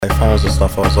Phones and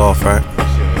stuff is off, right?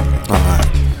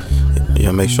 Alright. Yeah,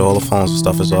 make sure all the phones and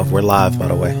stuff is off. We're live, by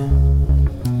the way.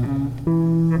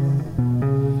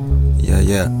 Yeah.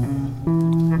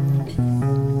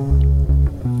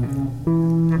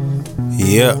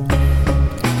 Yeah.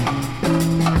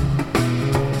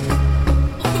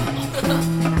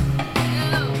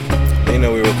 They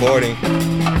know we're recording.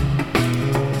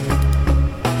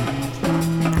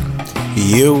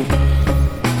 You.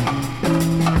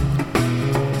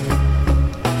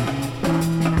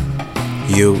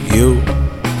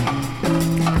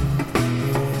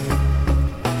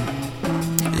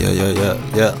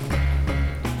 Yeah.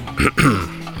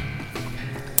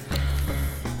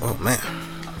 Oh man.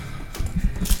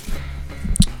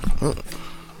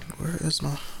 Where is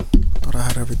my? Thought I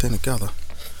had everything together.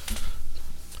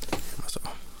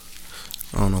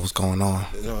 I don't know what's going on.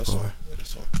 No, it's on.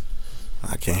 It's on.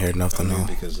 I can't hear nothing now.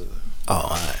 Because of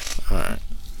Oh, alright.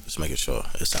 Just making sure.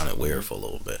 It sounded weird for a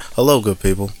little bit. Hello, good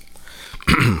people.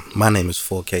 My name is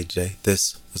 4KJ.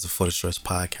 This is the For the Stress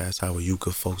Podcast. How are you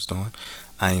good folks doing?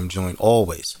 I am joined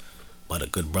always by the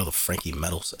good brother Frankie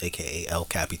Metals, aka El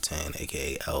Capitan,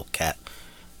 aka El Cap,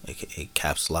 aka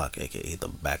Caps Lock, aka the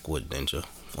Backwood Ninja.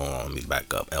 Hold on, let me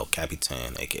back up. El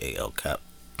Capitan, aka El Cap.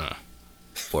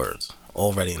 Words.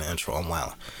 Already in the intro, I'm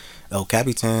wilding. El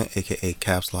Capitan, aka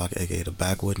Caps Lock, aka the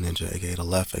Backwood Ninja, aka the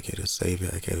Left, aka the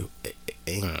Savior, aka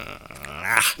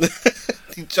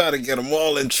You try to get them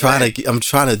all in. I'm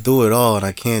trying to do it all and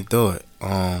I can't do it.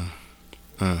 I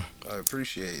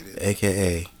appreciate it.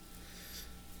 AKA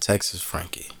Texas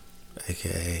Frankie,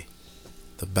 AKA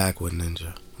the Backwood Ninja.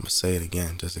 I'm gonna say it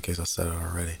again just in case I said it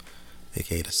already.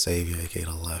 AKA the Savior, AKA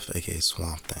the Left, AKA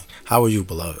Swamp Thing. How are you,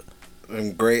 beloved?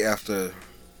 I'm great after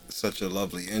such a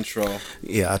lovely intro.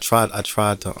 Yeah, I tried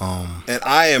to And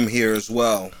I am here as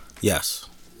well yes.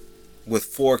 with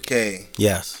 4K.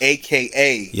 Yes.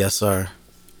 AKA. Yes, sir.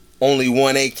 Only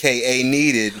one AKA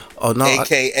needed. Oh no.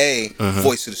 AKA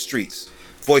Voice of the Streets.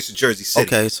 Voice of Jersey City.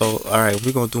 Okay, so alright,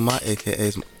 we're gonna do my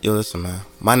AKAs. Yo, listen, man.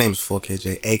 My name is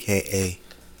 4KJ, AKA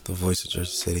the Voice of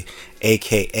Jersey City,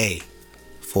 AKA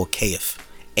 4KF,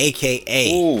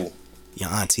 AKA Ooh. your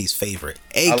auntie's favorite,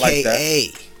 I like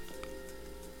AKA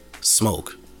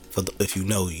Smoke. If you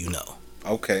know, you know.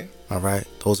 Okay. Alright,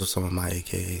 those are some of my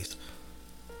AKAs.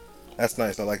 That's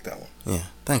nice. I like that one. Yeah,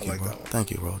 thank you, like bro. that one.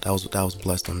 Thank you, bro. That was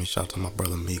blessed on me. Shout out to my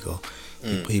brother Migo.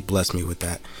 He blessed me with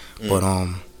that. But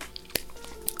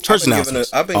church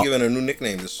announcements. I've been given a new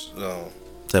nickname.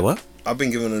 Say what? I've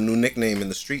been given a new nickname in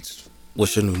the streets.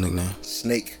 What's your new nickname?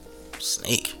 Snake.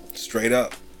 Snake. Straight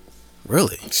up.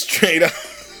 Really? Straight up.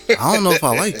 I don't know if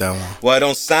I like that one. Well, it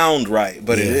don't sound right,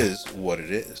 but Yeah. it is what it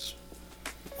is.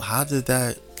 How did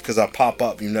that? Because I pop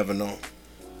up, you never know.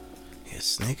 Yeah,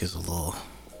 Snake is a little.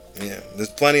 Yeah, there's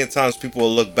plenty of times people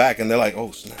will look back and they're like,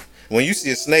 "Oh, snap!" When you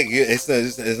see a snake,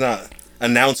 it's not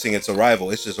announcing its arrival;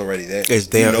 it's just already there. It's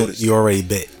there. You noticed. You already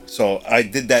bit. So I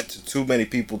did that to too many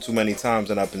people too many times,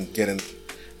 and I've been getting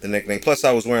the nickname. Plus,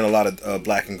 I was wearing a lot of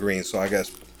black and green, so I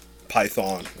guess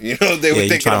Python. You know, they were Yeah, you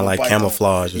thinking trying to of like Python.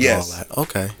 camouflage and Yes. all that.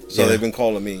 Okay. So yeah. they've been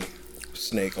calling me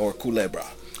Snake or Culebra.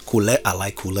 I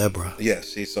like Culebra, Yes,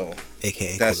 see, so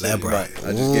aka that's it, Culebra. right.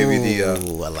 I just gave you the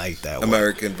Ooh, I like that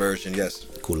American version. Yes,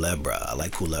 one. Culebra. I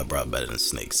like Culebra better than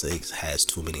Snake. Snake has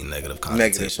too many negative negative.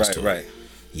 connotations to it. Right.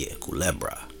 Yeah,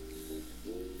 Culebra.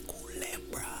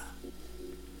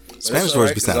 But Spanish it's words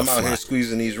alright, be 'cause sounding I'm out here flat.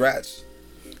 squeezing these rats.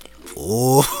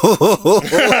 Oh.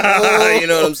 You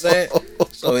know what I'm saying?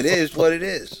 So it is what it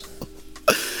is.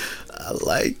 I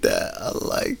like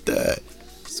that.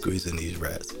 Squeezing these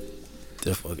rats.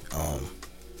 They're fucking,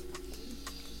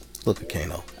 look at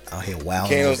Kano out here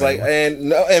wilding. Kano's like,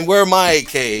 and where are my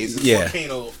AKs? It's Yeah. what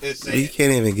Kano is saying. He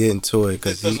can't even get into it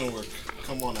This because doesn't work.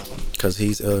 Come on, Alan.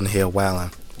 he's in here wilding.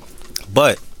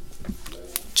 But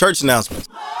church announcements.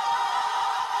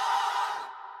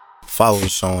 Follow the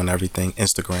show on everything.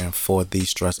 Instagram for the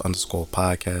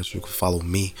stress_podcast. You can follow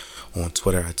me on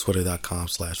Twitter at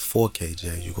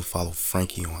twitter.com/4KJ. You can follow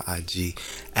Frankie on IG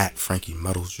at Frankie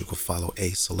Metals. You can follow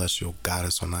A Celestial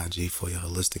Goddess on IG for your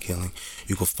holistic healing.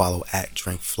 You can follow at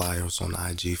Drink Flyers on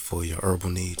IG for your herbal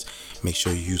needs. Make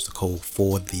sure you use the code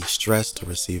for the stress to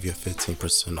receive your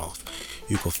 15% off.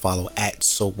 You can follow at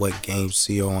So What Games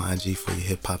CO on IG for your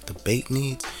hip hop debate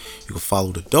needs. You can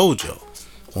follow the dojo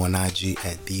on IG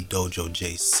at The Dojo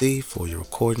JC for your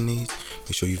recording needs.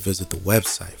 Make sure you visit the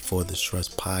website for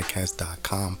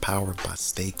thestresspodcast.com, powered by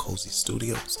Stay Cozy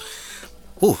Studios.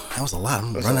 Ooh, that was a lot.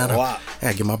 I'm running out of. I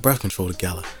gotta get my breath control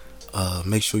together.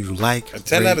 Make sure you like. A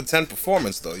 10 rate. out of 10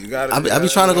 performance though. You got it. I be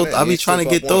trying to go. I be trying to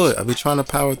get through it. I be trying to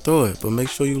power through it. But make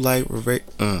sure you like, rate.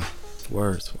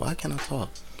 Words. Why can't I talk?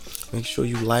 Make sure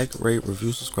you like, rate,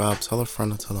 review, subscribe, tell a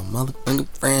friend, or tell a motherfucking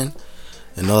friend,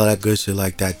 and all that good shit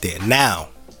like that there. Now,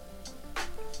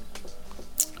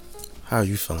 how are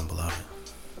you feeling, beloved?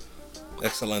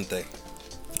 Excelente.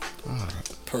 Alright.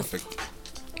 Perfect.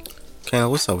 Kana,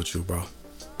 what's up with you, bro?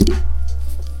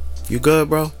 You good,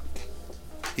 bro?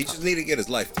 He just need to get his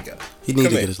life together. He need to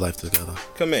get his life together.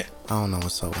 Come here. I don't know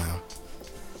what's up with him.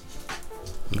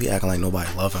 He acting like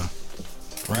nobody love him.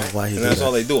 Right. Why he And do that's that.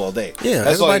 all they do all day. Yeah,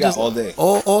 that's all he got just, all day.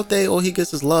 All day, all he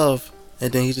gets is love,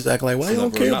 and then he just act like, why It's you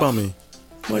don't never care enough. about me?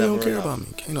 Why you don't Never care enough. about me?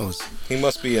 Kano's. He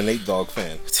must be a Nate Dogg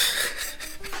fan.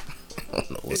 I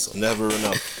don't know what's It's up. never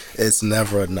enough. It's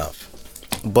never enough.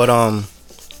 But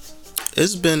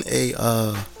it's been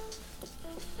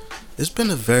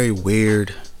a very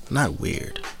weird, not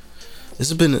weird.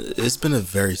 It's been a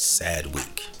very sad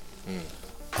week.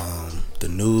 The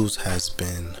news has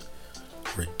been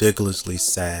ridiculously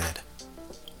sad.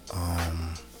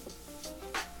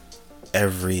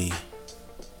 Every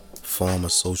form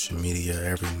of social media,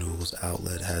 every news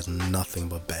outlet has nothing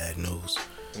but bad news.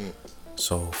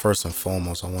 So first and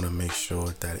foremost, I want to make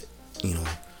sure that, you know,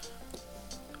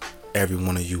 every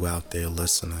one of you out there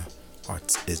listening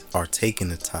are taking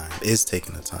the time,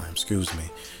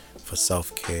 for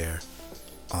self-care,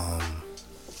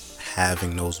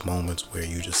 having those moments where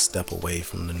you just step away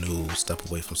from the news, step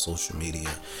away from social media,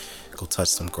 go touch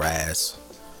some grass,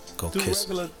 go kiss,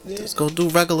 just go do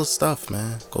regular stuff,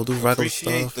 man. Go do regular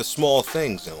Appreciate stuff. the small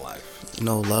things in life. You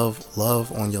know,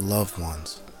 love on your loved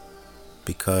ones,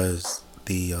 because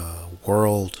the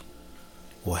world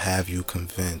will have you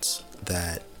convinced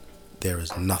that there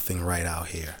is nothing right out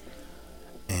here,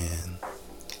 and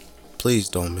please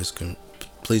don't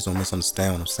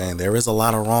misunderstand what I'm saying. There is a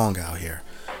lot of wrong out here,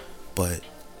 but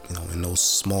you know, in those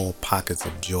small pockets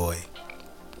of joy,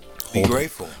 Be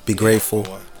grateful. Be grateful.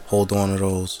 Hold on to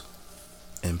those,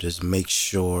 and just make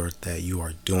sure that you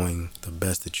are doing the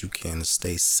best that you can to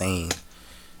stay sane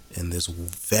in this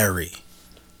very,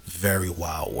 very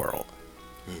wild world.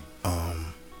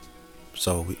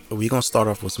 So we're gonna start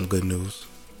off with some good news,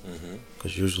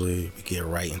 because usually we get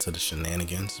right into the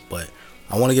shenanigans. But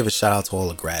I want to give a shout out to all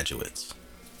the graduates.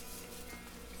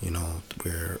 You know,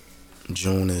 where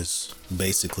June is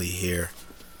basically here.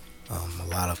 A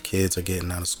lot of kids are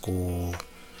getting out of school,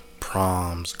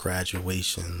 proms,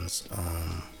 graduations.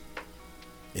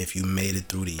 If you made it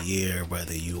through the year,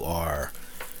 whether you are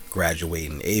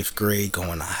graduating 8th grade,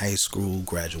 going to high school,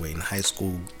 graduating high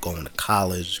school, going to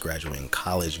college, graduating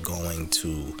college, going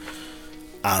to,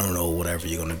 I don't know, whatever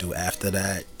you're going to do after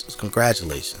that, just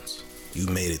congratulations. You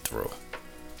made it through.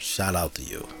 Shout out to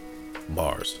you.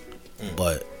 Bars.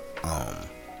 But,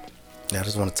 I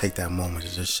just want to take that moment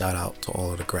to just shout out to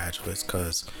all of the graduates,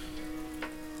 because,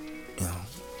 you know,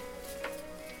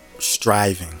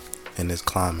 striving in this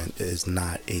climate is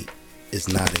not an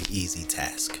easy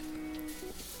task.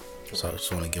 So I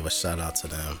just want to give a shout out to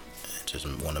them, and just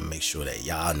want to make sure that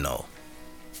y'all know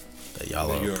that y'all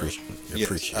are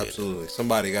appreciated. Absolutely.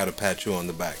 Somebody got to pat you on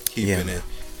the back, keeping it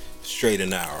straight and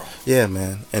narrow. Yeah,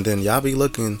 man. And then y'all be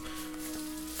looking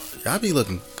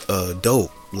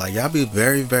dope. Like, y'all be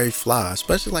very, very fly,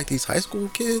 especially like these high school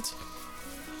kids.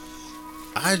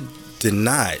 I did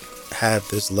not have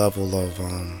this level of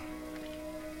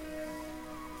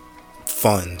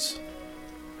funds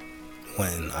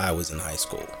when I was in high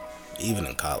school, even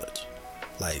in college.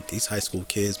 Like, these high school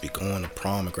kids be going to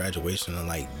prom and graduation in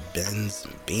like Benz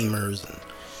and Beamers and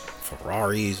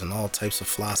Ferraris and all types of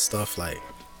fly stuff. Like,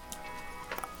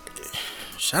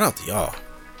 shout out to y'all.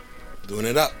 Doing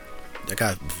it up. They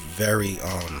got very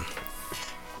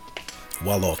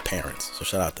well-off parents, so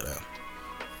shout out to them.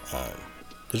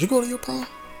 Did you go to your prom?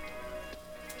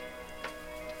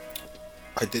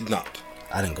 I did not.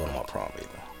 I didn't go to my prom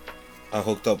either. I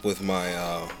hooked up with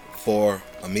my 4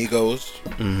 amigos,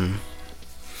 and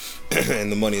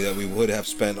the money that we would have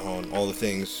spent on all the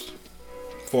things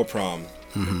for prom.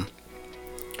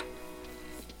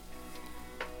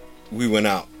 We went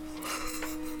out.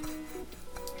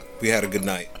 We had a good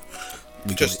night.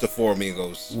 Just the 4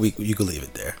 amigos. You can leave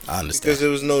it there. I understand. Because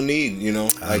there was no need, you know.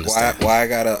 I Like, understand. why I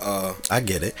gotta I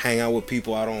get it. hang out with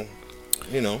people I don't,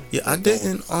 you know. Yeah, I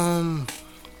didn't.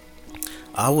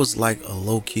 I was like a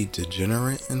low-key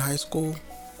degenerate in high school,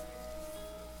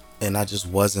 and I just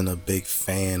wasn't a big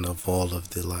fan of all of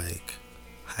the like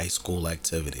high school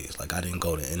activities. Like, I didn't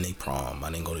go to any prom. I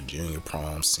didn't go to junior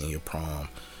prom, senior prom.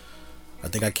 I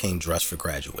think I came dressed for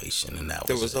graduation, and that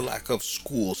There was it. a lack of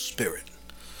school spirit,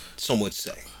 some would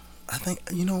say. I think,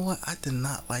 you know what? I did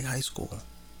not like high school.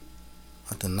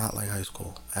 I did not like high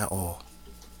school at all.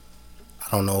 I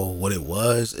don't know what it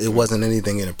was. It wasn't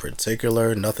anything in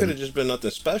particular. Nothing. Could have just been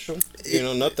nothing special.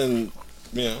 Nothing.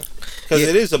 Because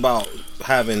it is about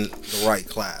having the right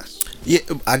class. Yeah,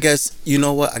 I guess you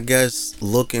know what. I guess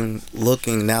looking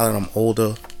now that I'm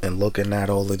older and looking at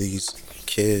all of these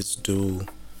kids do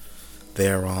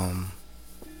their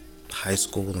high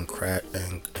school and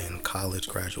college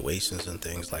graduations and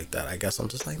things like that. I guess I'm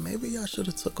just like, maybe I should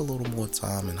have took a little more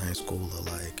time in high school to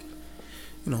like,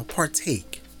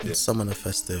 partake in some of the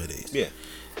festivities. Yeah.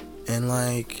 And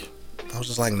like, I was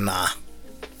just like, nah,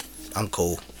 I'm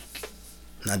cool.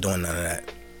 Not doing none of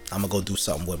that. I'm gonna go do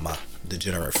something with my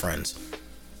degenerate friends.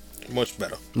 Much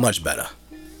better. Much better.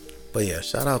 But yeah,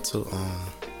 shout out to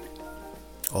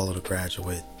all of the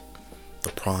graduate, the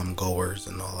prom goers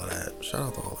and all of that. Shout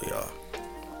out to all of y'all.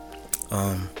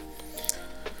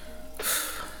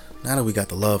 Now that we got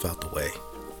the love out the way,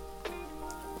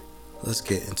 let's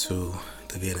get into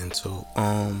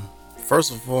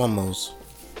first and foremost,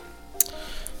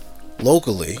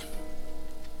 locally.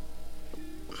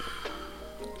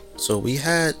 So we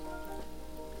had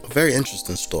a very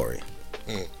interesting story.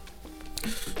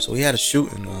 So we had a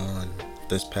shooting on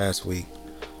this past week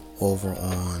over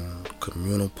on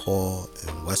Communal Paul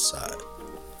and West Side.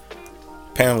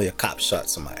 Apparently a cop shot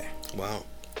somebody. Wow.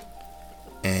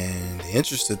 And the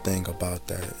interesting thing about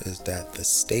that is that the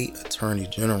state attorney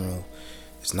general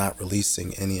is not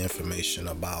releasing any information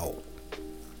about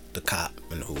the cop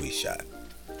and who he shot.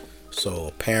 So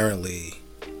apparently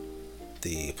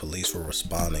the police were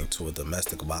responding to a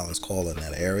domestic violence call in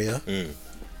that area.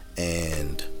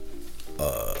 And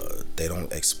they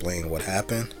don't explain what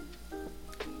happened.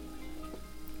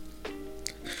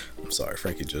 I'm sorry,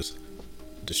 Frankie just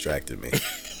distracted me.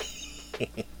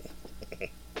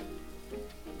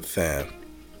 Fam.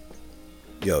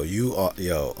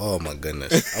 Oh my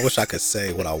goodness. I wish I could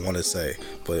say what I want to say,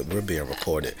 but we're being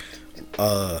recorded.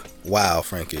 Wow,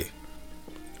 Frankie.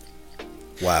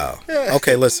 Wow.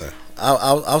 Okay, listen.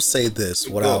 I'll say this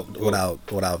without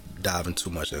diving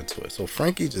too much into it. So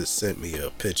Frankie just sent me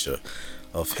a picture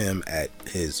of him at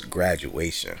his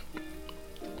graduation.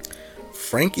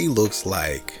 Frankie looks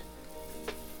like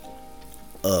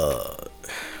Go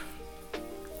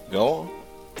on.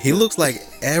 He looks like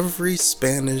every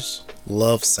Spanish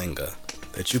love singer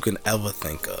that you can ever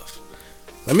think of.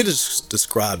 Let me just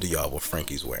describe to y'all what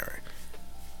Frankie's wearing.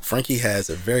 Frankie has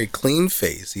a very clean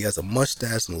face. He has a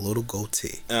mustache and a little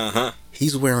goatee.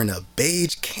 He's wearing a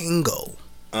beige Kango.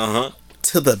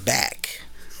 To the back.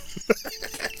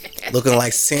 Looking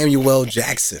like Samuel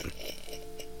Jackson.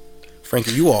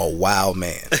 Frankie, you are a wild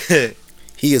man.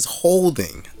 He is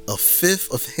holding a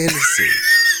fifth of Hennessy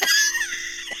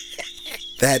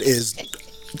that is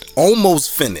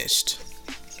almost finished.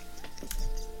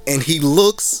 And he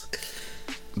looks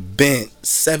bent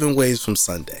 7 ways from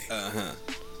Sunday.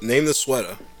 Name the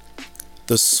sweater.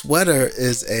 The sweater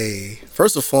is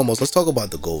first and foremost, let's talk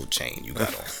about the gold chain you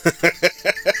got on.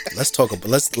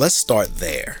 Let's start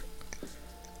there.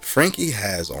 Frankie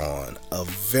has on a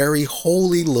very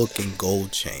holy looking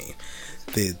gold chain.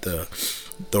 The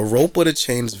rope of the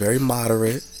chain is very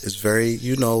moderate. It's very,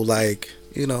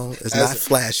 it's not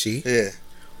flashy. Yeah.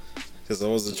 Because I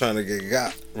wasn't trying to get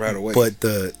got right away. But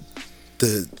the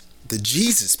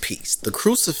Jesus piece, the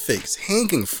crucifix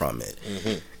hanging from it,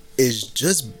 is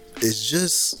just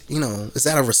it's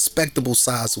at a respectable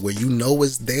size where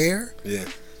it's there. Yeah.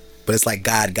 But it's like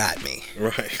God got me.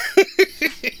 Right.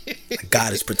 Like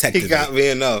God is protecting me. He got me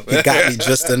enough. He got me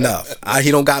just enough. He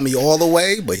don't got me all the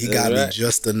way, but he got me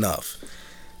just enough.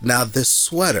 Now this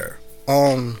sweater,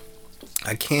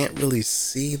 I can't really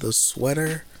see the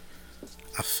sweater.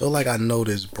 I feel like I know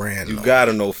this brand. You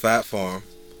gotta know Fat Farm.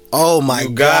 Oh my God!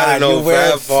 You gotta know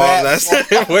Fat Farm. That's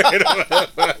wait a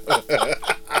minute.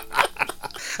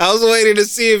 I was waiting to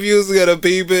see if you was gonna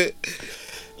peep it.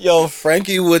 Yo,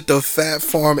 Frankie with the Fat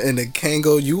Farm and the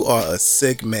Kango, you are a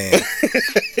sick man.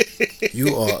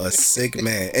 You are a sick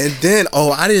man. And then,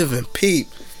 I didn't even peep.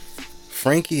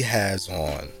 Frankie has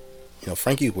on,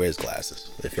 Frankie wears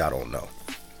glasses, if y'all don't know.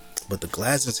 But the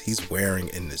glasses he's wearing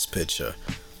in this picture,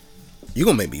 you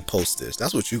gonna make me post this.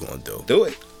 That's what you gonna do. Do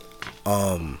it.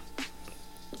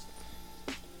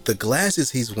 The glasses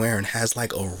he's wearing has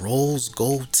like a rose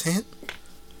gold tint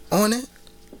on it.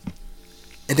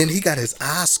 And then he got his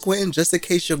eyes squinting just in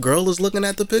case your girl is looking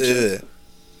at the picture.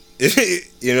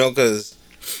 Yeah. Because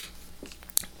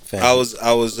I was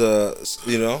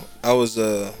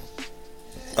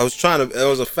trying to. I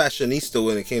was a fashionista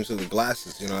when it came to the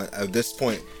glasses. At this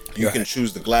point, you can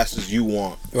choose the glasses you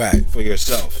want for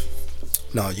yourself.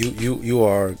 No, you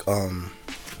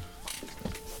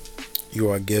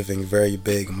are giving very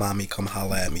big "mommy come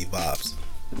holla at me" vibes.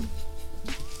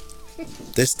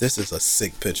 This is a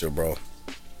sick picture, bro.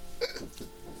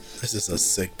 This is a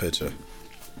sick picture.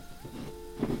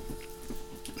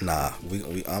 Nah,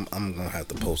 I'm gonna have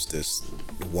to post this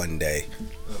one day.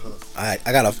 I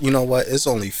gotta, you know what? It's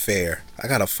only fair. I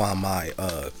gotta find my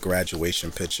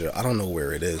graduation picture. I don't know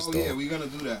where it is though. Yeah, we're gonna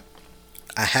do that.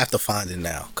 I have to find it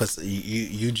now, cause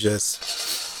you just.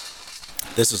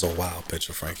 This is a wild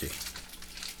picture, Frankie.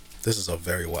 This is a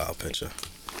very wild picture.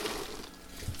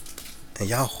 And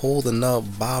y'all holding up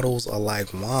bottles of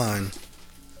like wine.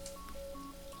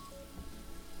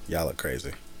 Y'all are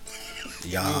crazy.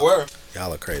 We were.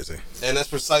 Y'all are crazy. And that's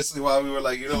precisely why we were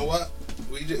like, you know what?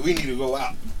 We need to go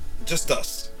out. Just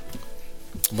us.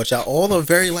 But y'all all are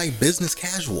very like business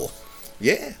casual.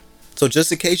 Yeah. So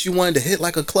just in case you wanted to hit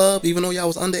like a club, even though y'all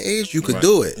was underage, you could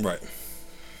do it. Right.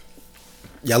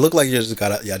 Y'all look like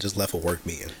y'all just left a work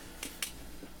meeting.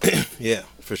 Yeah,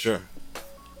 for sure.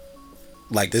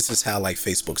 Like this is how like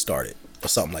Facebook started or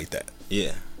something like that.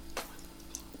 Yeah.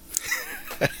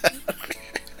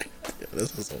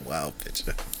 This is a wild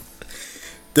picture.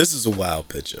 This is a wild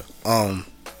picture. I'm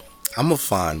gonna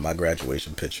find my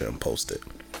graduation picture and post it.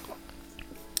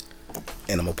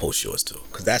 And I'm gonna post yours too,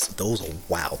 cause those are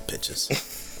wild pictures.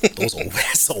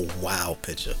 That's a wild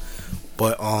picture.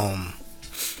 But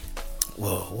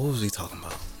well, what was he talking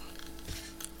about?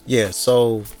 Yeah,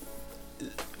 so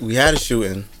we had a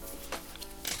shooting.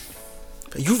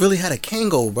 You really had a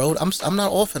Kango, bro. I'm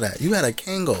not off of that. You had a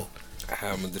Kango. I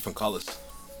have them in different colors.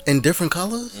 In different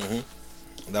colors?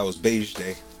 Mm-hmm. That was beige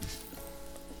day.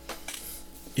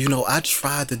 You know, I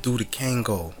tried to do the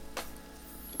Kango.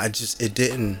 It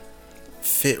didn't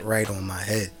fit right on my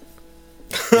head.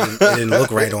 It didn't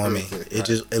look right on me.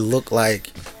 It looked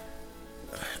like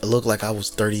I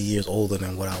was 30 years older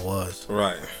than what I was.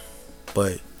 Right.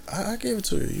 But I gave it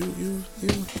to you.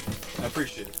 You. I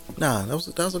appreciate it. Nah, that was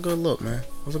a good look, man.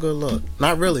 That was a good look.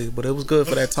 Not really, but it was good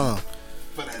for that time.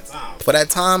 For that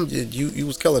time, you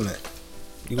was killing it.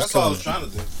 That's all I was trying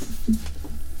to do.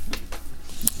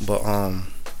 But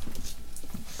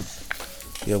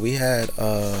yeah, we had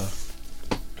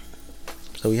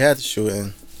the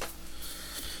shooting.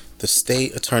 The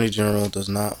state attorney general does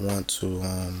not want to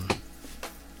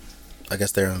I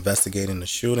guess they're investigating the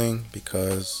shooting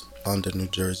because under New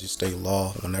Jersey state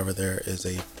law, whenever there is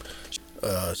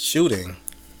a shooting,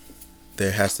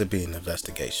 there has to be an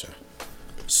investigation.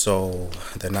 So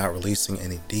they're not releasing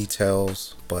any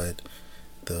details, but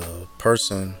the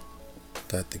person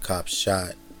that the cops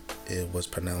shot, it was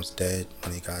pronounced dead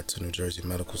when he got to New Jersey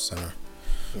Medical Center.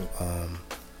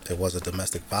 It was a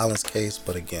domestic violence case,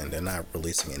 but again, they're not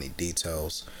releasing any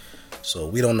details, so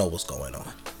we don't know what's going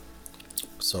on.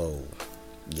 So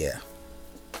yeah,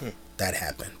 that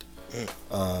happened.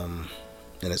 And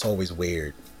it's always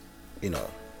weird, you know.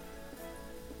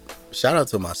 Shout out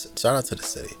to the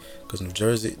city, because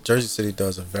Jersey City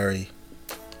does a very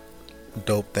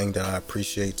dope thing that I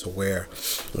appreciate, to where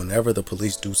whenever the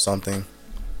police do something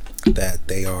that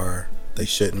they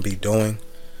shouldn't be doing,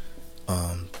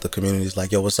 the community's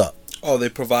like, yo, what's up? Oh, they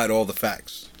provide all the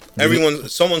facts.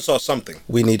 Someone saw something.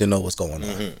 We need to know what's going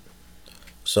on.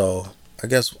 So I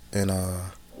guess in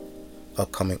the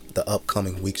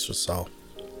upcoming weeks or so,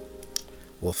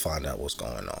 we'll find out what's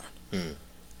going on.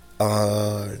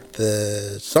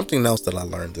 Something else that I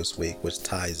learned this week, which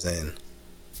ties in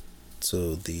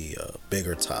to the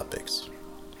bigger topics.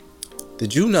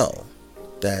 Did you know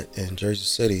that in Jersey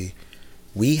City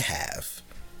we have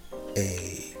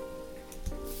a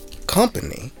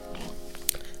company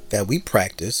that we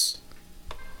practice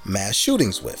mass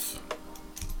shootings with?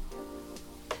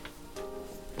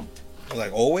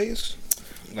 Like always?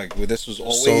 Like this was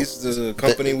always the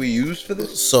company we used for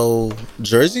this? So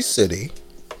Jersey City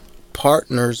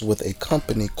partners with a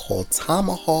company called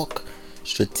Tomahawk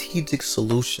Strategic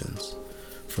Solutions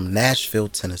from Nashville,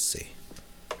 Tennessee.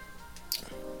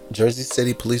 Jersey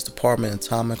City Police Department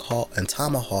and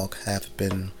Tomahawk have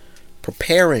been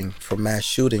preparing for mass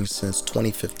shootings since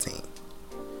 2015.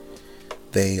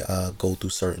 They go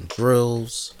through certain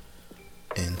drills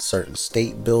in certain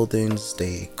state buildings.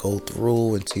 They go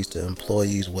through and teach the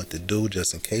employees what to do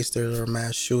just in case there's a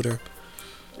mass shooter.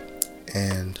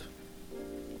 And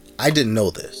I didn't know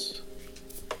this,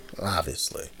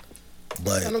 obviously,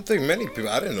 but I don't think many people.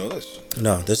 I didn't know this.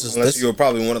 No, unless you were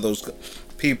probably one of those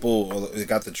people that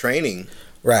got the training.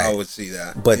 Right, I would see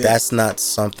that. But that's not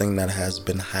something that has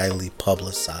been highly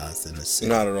publicized in the city.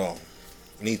 Not at all.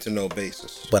 Need to know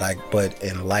basis. But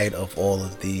in light of all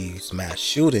of these mass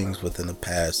shootings within the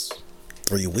past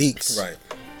 3 weeks, right?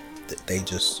 They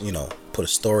just put a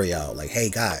story out like,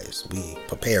 hey guys, we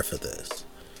prepare for this,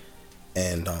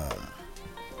 and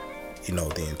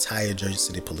The entire Jersey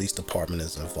City Police Department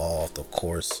is involved. Of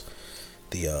course,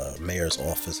 the mayor's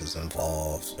office is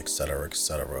involved, etc.,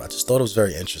 etc. I just thought it was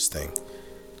very interesting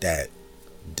that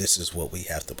this is what we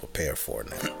have to prepare for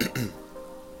now.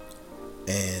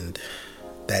 And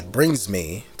that brings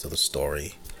me to the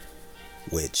story,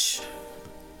 which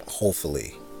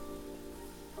hopefully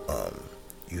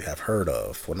you have heard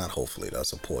of. Well, not hopefully,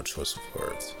 that's a poor choice of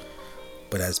words,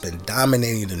 but has been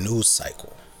dominating the news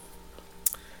cycle.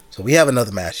 So we have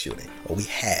another mass shooting, or we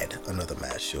had another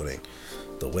mass shooting.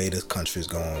 The way this country is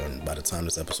going, by the time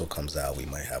this episode comes out, we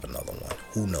might have another one.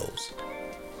 Who knows?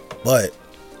 But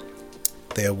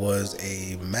there was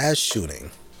a mass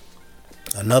shooting,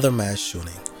 another mass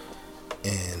shooting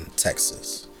in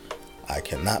Texas. I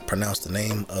cannot pronounce the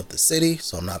name of the city,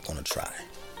 so I'm not going to try.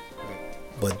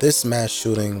 But this mass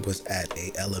shooting was at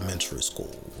a elementary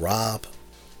school, Robb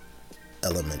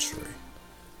Elementary.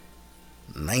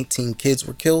 19 kids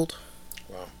were killed.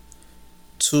 Wow.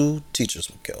 2 teachers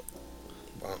were killed.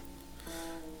 Wow.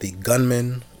 The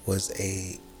gunman was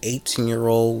a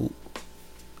 18-year-old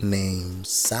named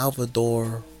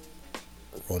Salvador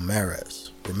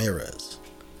Ramirez.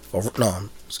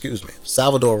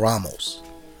 Salvador Ramos.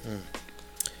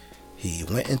 He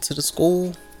went into the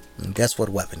school, and guess what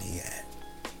weapon he had?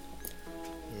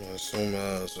 I assume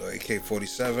it's an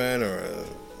AK-47 or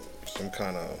some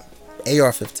kind of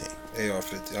AR-15.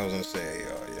 AR-15. I was gonna say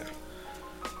AR, yeah.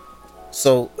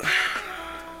 So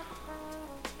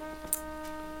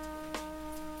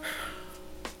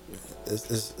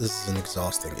this is an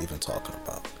exhausting even talking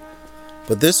about.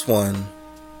 But this one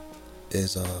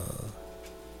is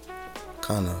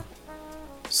kind of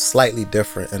slightly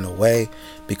different in a way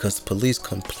because the police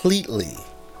completely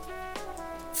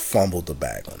fumbled the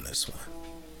bag on this one.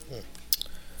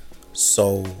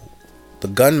 So the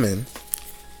gunman,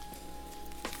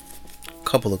 a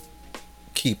couple of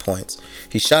key points.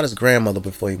 He shot his grandmother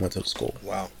before he went to the school.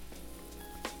 Wow.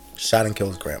 Shot and killed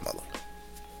his grandmother.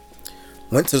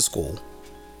 Went to school.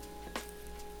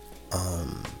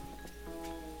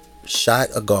 Shot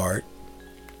a guard.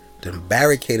 Then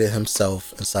barricaded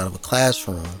himself inside of a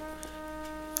classroom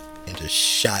and just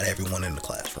shot everyone in the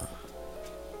classroom.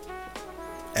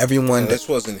 Everyone. This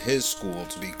wasn't his school,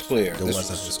 to be clear. This was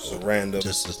just a random.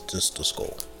 Just the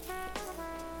school.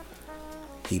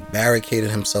 He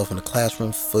barricaded himself in a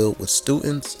classroom filled with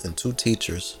students and 2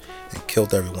 teachers and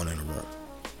killed everyone in the room.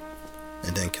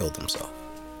 And then killed himself.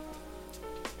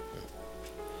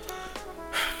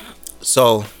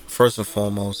 So, first and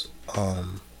foremost,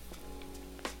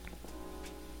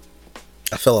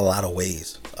 I feel a lot of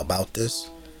ways about this.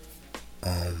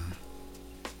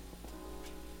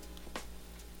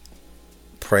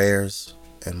 Prayers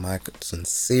and my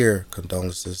sincere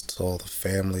condolences to all the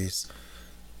families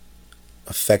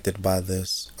affected by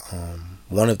this.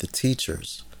 One of the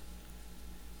teachers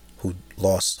who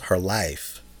lost her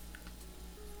life,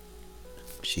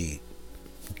 she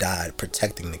died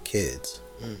protecting the kids.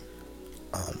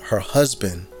 Her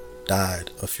husband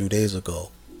died a few days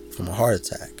ago from a heart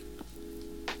attack.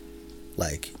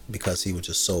 Because he was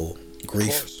just so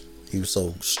he was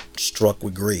so struck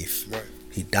with grief. Right.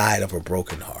 He died of a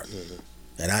broken heart.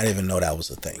 And I didn't even know that was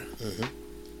a thing.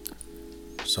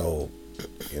 So,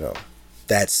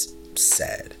 that's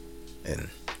sad and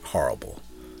horrible.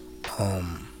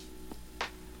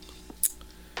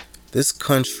 This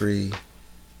country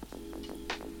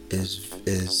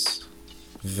is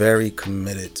very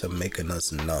committed to making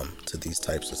us numb to these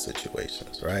types of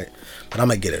situations, right? But I'm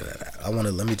gonna get into that.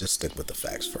 Let me just stick with the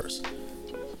facts first.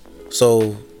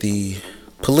 So the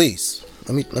police,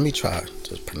 let me try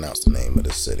to pronounce the name of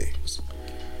this city.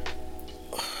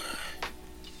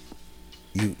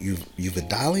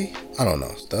 Uvalde? I don't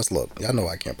know. Y'all know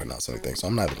I can't pronounce anything, so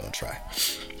I'm not even gonna try.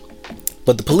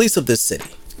 But the police of this city,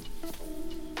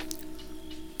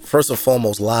 first and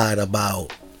foremost, lied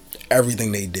about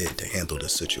everything they did to handle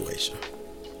this situation.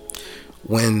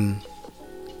 When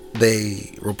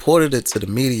they reported it to the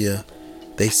media,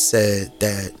 they said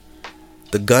that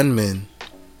the gunman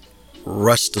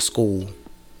rushed the school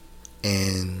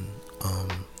and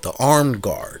the armed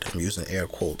guard, I'm using air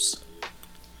quotes,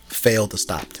 failed to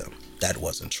stop them. That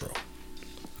wasn't true.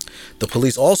 The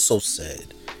police also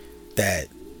said that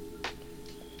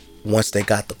once they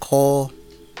got the call,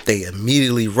 they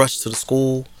immediately rushed to the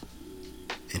school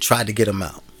and tried to get him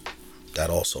out. That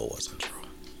also wasn't true.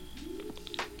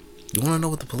 You want to know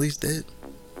what the police did?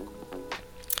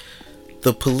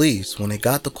 The police, when they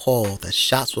got the call that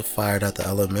shots were fired at the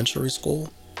elementary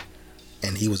school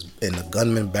and the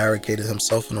gunman barricaded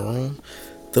himself in the room,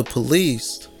 the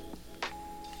police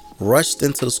rushed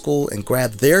into the school and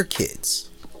grabbed their kids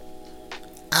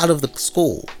out of the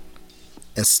school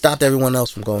and stopped everyone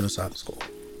else from going inside the school.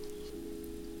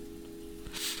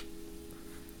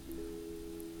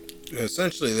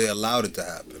 Essentially, they allowed it to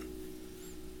happen.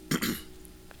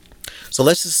 So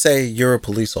let's just say you're a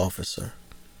police officer.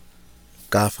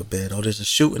 God forbid. Or there's a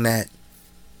shooting at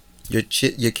your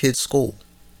kid's school.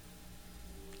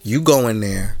 You go in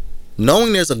there,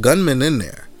 knowing there's a gunman in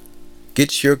there.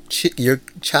 Get your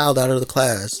child out of the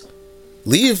class.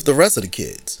 Leave the rest of the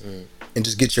kids. And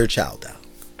just get your child out.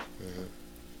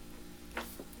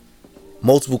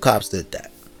 Multiple cops did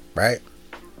that. Right?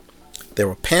 There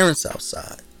were parents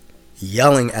outside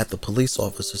yelling at the police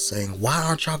officer saying, why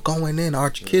aren't y'all going in? Our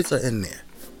kids are in there.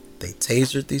 They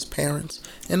tasered these parents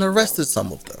and arrested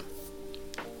some of them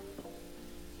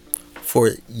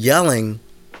for yelling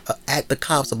at the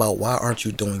cops about why aren't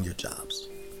you doing your jobs.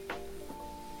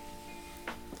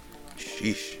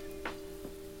 Sheesh.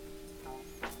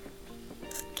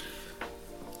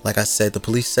 Like I said, the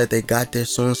police said they got there as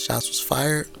soon as shots was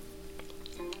fired.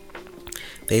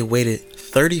 They waited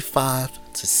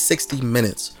 35 to 60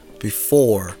 minutes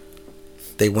before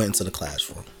they went into the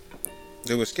classroom.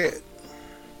 They were scared.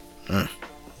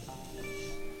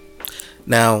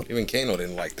 Now, even Kano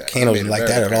didn't like that. Kano didn't like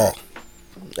that at all.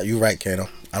 You're right, Kano.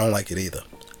 I don't like it either.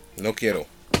 No quiero.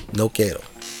 No quiero.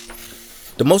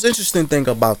 The most interesting thing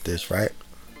about this, right?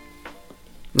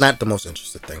 Not the most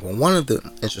interesting thing, but one of the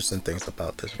interesting things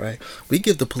about this, right? We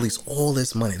give the police all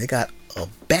this money. They got a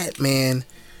Batman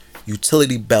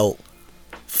utility belt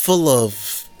full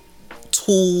of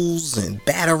tools and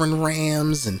battering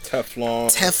rams and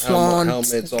Teflon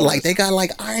helmets, like they got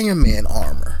like Iron Man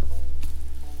armor.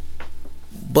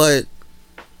 But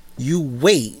you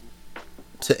wait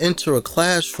to enter a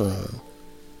classroom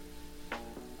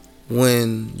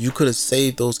when you could have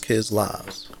saved those kids'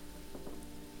 lives.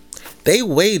 They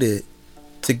waited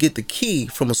to get the key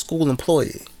from a school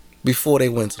employee before they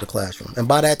went to the classroom. And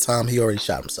by that time, he already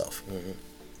shot himself.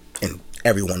 And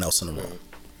everyone else in the room.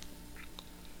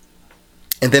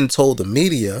 And then told the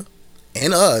media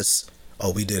and us,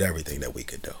 oh, we did everything that we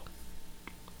could do.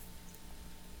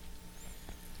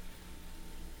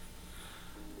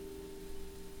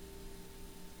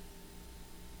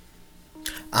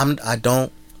 I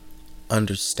don't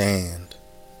understand.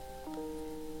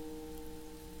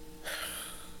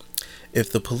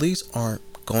 If the police aren't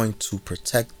going to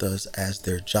protect us as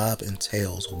their job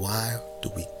entails, why do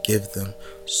we give them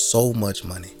so much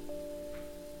money?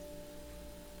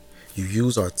 You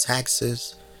use our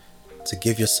taxes to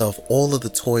give yourself all of the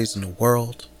toys in the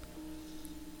world.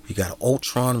 You got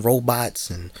Ultron robots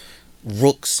and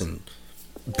rooks and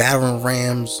battering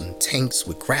rams and tanks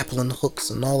with grappling hooks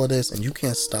and all of this, and you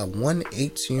can't stop one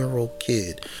 18-year-old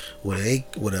kid with a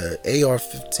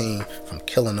AR-15 from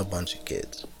killing a bunch of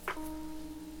kids.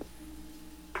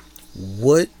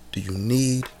 What do you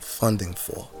need funding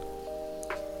for?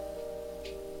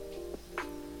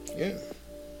 Yeah.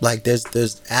 Like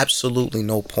there's absolutely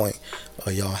no point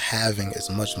of y'all having as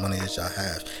much money as y'all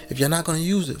have if you're not going to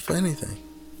use it for anything.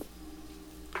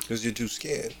 Because you're too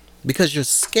scared. Because you're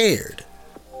scared.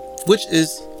 Which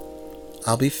is,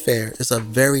 I'll be fair, it's a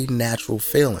very natural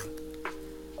feeling.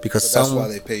 Because that's why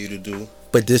they pay you to do.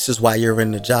 But this is why you're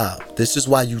in the job. This is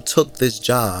why you took this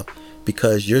job.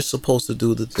 Because you're supposed to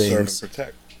do the things. Serve and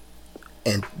protect.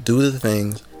 And do the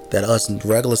things that us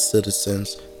regular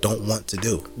citizens don't want to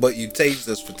do. But you tased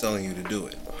us for telling you to do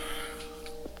it.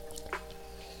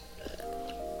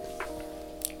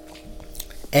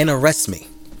 And arrest me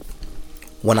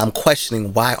when I'm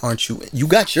questioning why aren't you. You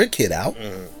got your kid out.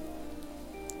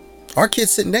 Our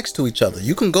kids sit next to each other.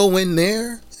 You can go in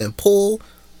there and pull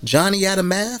Johnny out of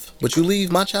math, but you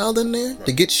leave my child in there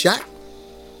to get shot.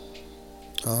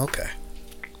 Oh, okay.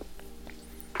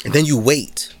 And then you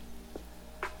wait.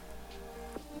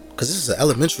 Because this is an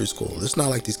elementary school. It's not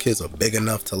like these kids are big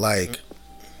enough to like.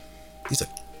 These are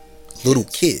little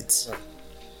kids.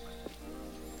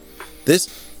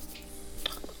 This,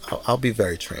 I'll be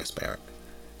very transparent.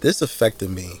 This affected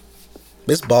me.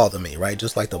 This bothered me, right?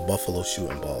 Just like the Buffalo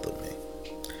shooting bothered me.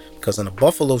 Because in the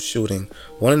Buffalo shooting,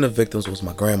 one of the victims was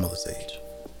my grandmother's age.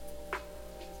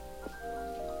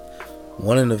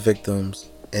 One of the victims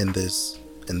in this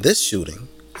shooting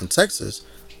in Texas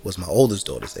was my oldest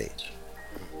daughter's age.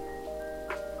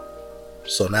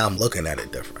 So now I'm looking at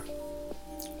it different.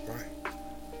 Right.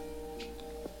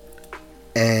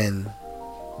 And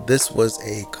this was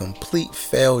a complete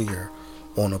failure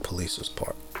on the police's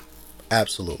part.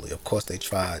 Absolutely. Of course, they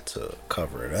tried to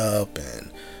cover it up,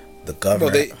 and the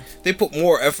government. Well, they put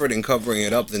more effort in covering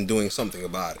it up than doing something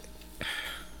about it.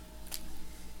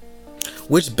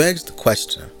 Which begs the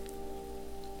question: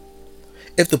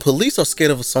 If the police are scared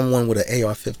of someone with an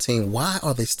AR-15, why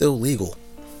are they still legal?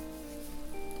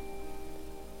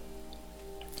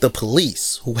 The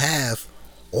police, who have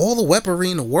all the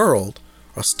weaponry in the world,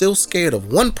 are still scared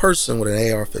of one person with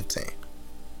an AR-15.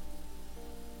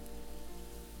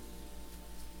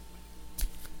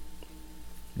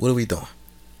 What are we doing?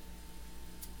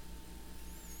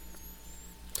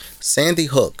 Sandy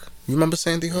Hook. You remember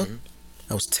Sandy Hook? Mm-hmm.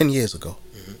 That was 10 years ago.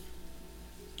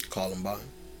 Mm-hmm. Columbine.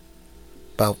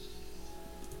 About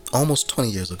almost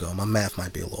 20 years ago. My math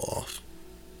might be a little off.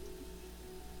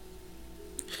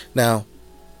 Now,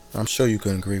 I'm sure you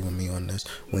can agree with me on this.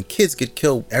 When kids get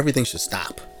killed, everything should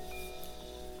stop.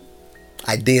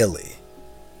 Ideally.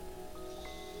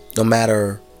 No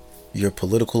matter your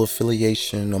political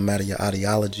affiliation, no matter your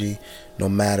ideology, no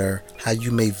matter how you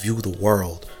may view the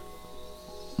world,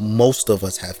 most of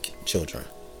us have children.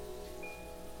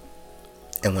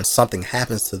 And when something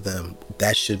happens to them,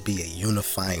 that should be a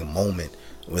unifying moment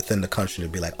within the country to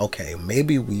be like, okay,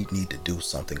 maybe we need to do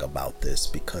something about this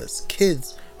because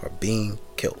kids are being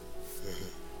killed.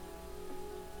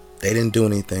 They didn't do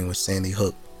anything when Sandy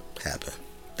Hook happened.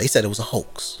 They said it was a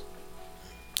hoax.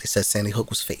 They said Sandy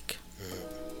Hook was fake.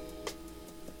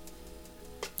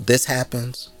 This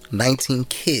happens, 19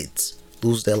 kids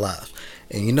lose their lives.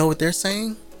 And you know what they're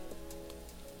saying?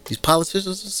 These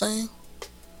politicians are saying,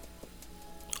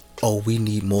 oh, we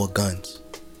need more guns.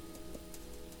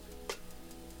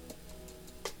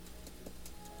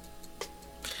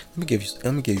 Let me give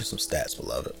you some stats,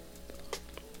 beloved.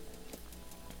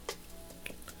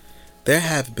 There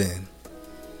have been,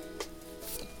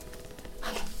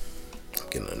 I'm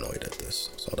getting annoyed at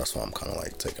this, so that's why I'm kind of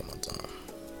like taking my time.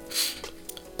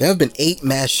 There have been 8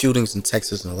 mass shootings in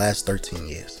Texas in the last 13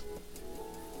 years.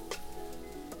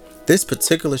 This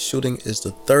particular shooting is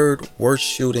the 3rd worst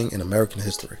shooting in American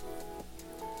history.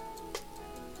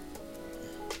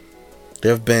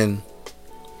 There have been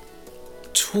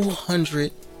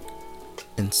 200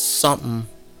 and something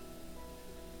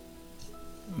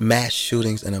mass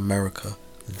shootings in America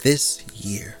this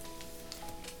year.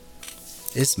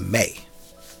 It's May.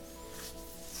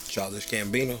 Childish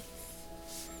Gambino.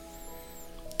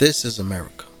 This is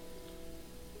America.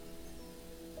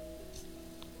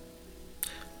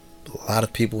 A lot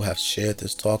of people have shared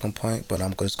this talking point, but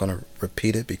I'm just going to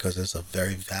repeat it because it's a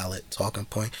very valid talking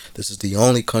point. This is the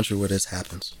only country where this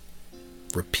happens.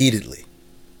 Repeatedly.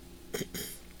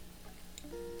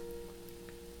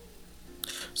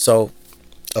 So,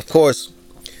 of course,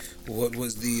 what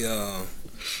was the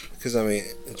because I mean,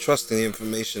 trusting the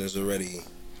information is already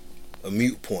a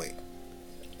moot point.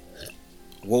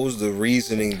 What was the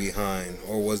reasoning behind,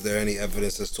 or was there any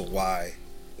evidence as to why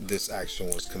this action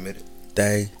was committed?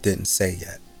 They didn't say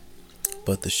yet.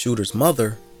 But the shooter's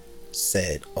mother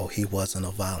said, oh, he wasn't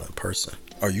a violent person.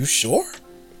 Are you sure?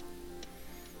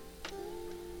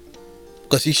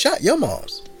 Because he shot your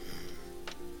moms.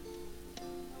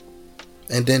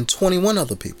 And then 21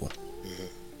 other people. Mm-hmm.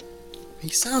 He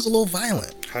sounds a little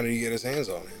violent. How did he get his hands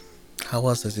on it? How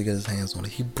else does he get his hands on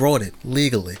it? He brought it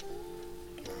legally.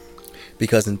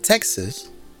 Because in Texas,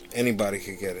 anybody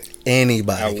could get it.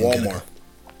 Anybody at can Walmart. Get it.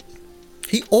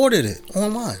 He ordered it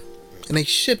online. And they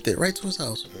shipped it right to his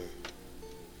house.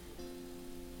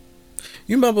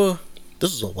 You remember,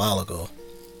 this was a while ago.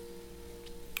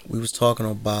 We was talking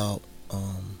about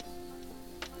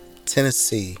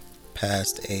Tennessee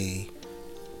passed a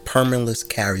permitless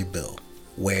carry bill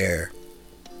where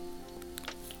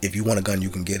if you want a gun, you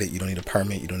can get it. You don't need a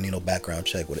permit. You don't need no background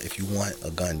check. If you want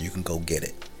a gun, you can go get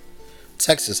it.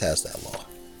 Texas has that law.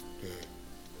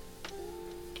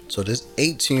 So this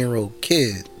 18-year-old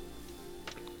kid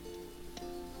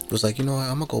was like, you know what?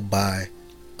 I'm going to go buy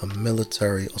a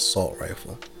military assault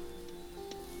rifle.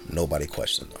 Nobody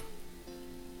questioned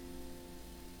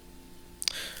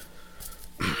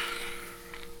him.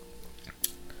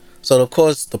 So, of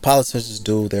course, the politicians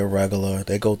do their regular.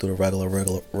 They go through the regular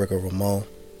rigmarole.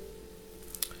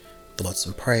 Thoughts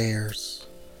and prayers.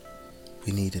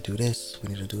 We need to do this. We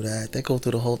need to do that. They go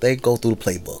through the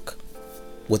playbook.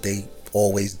 What they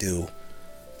always do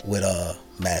with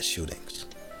mass shootings.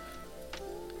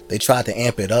 They tried to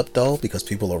amp it up though because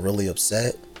people are really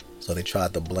upset. So they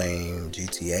tried to blame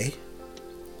GTA.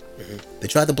 Mm-hmm. They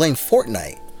tried to blame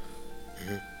Fortnite.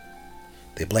 Mm-hmm.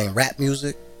 They blame rap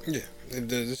music. Yeah,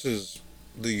 this is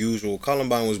the usual.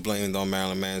 Columbine was blamed on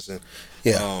Marilyn Manson.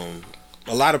 Yeah.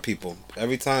 A lot of people.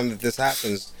 Every time that this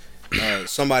happens,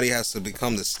 somebody has to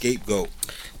become the scapegoat.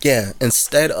 Yeah,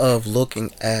 instead of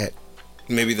looking at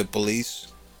maybe the police.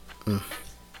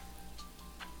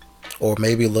 Or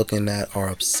maybe looking at our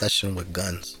obsession with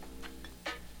guns.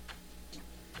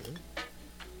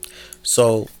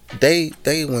 So, They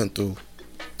went through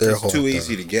their whole It's too thing.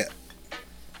 easy to get.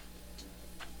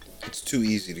 It's too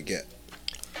easy to get.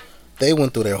 They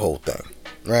went through their whole thing,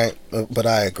 right? But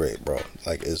I agree, bro.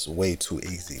 Like, it's way too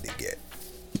easy to get.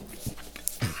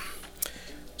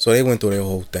 So they went through their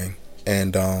whole thing,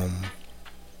 and I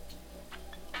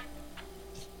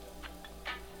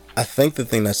think the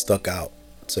thing that stuck out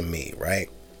to me, right?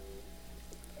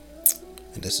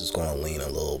 And this is going to lean a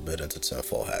little bit into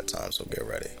tinfoil hat time, so get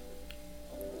ready.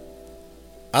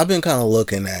 I've been kind of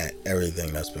looking at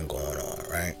everything that's been going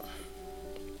on, right?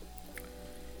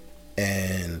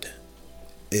 And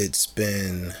it's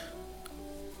been...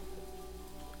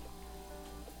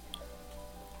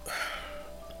 I'm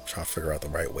trying to figure out the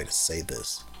right way to say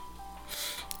this.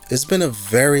 It's been a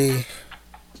very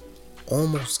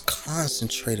almost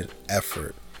concentrated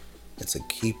effort into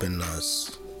keeping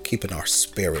our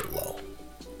spirit low.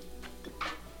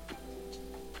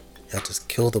 Y'all just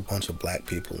killed a bunch of black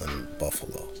people in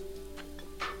Buffalo.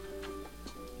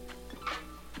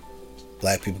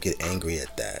 Black people get angry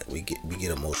at that. We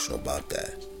get emotional about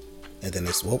that. And then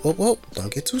it's, whoa,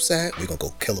 don't get too sad. We're gonna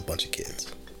go kill a bunch of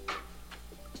kids.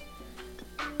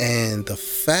 And the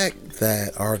fact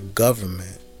that our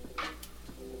government,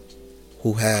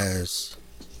 who has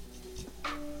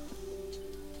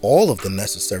all of the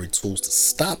necessary tools to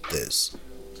stop this,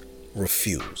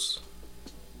 refuse,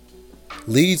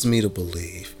 leads me to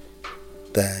believe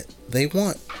that they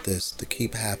want this to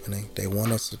keep happening. They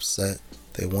want us upset.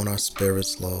 They want our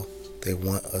spirits low. They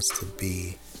want us to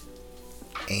be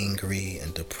angry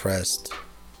and depressed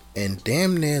and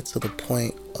damn near to the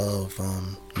point of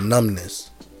numbness.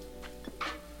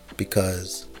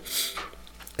 Because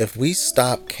if we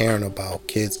stop caring about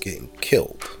kids getting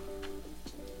killed,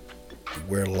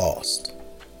 we're lost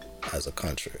as a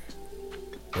country.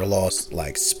 We're lost,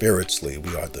 like, spiritually,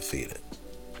 we are defeated.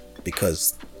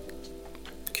 Because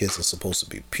kids are supposed to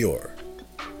be pure.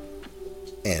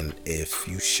 And if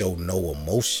you show no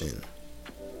emotion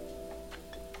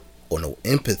or no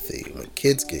empathy when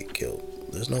kids get killed,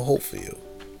 there's no hope for you.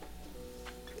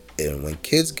 And when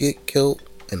kids get killed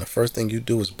and the first thing you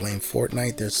do is blame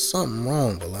Fortnite, there's something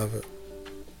wrong, beloved.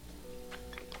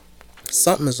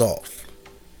 Something is off.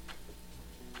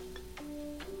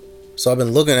 So I've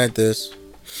been looking at this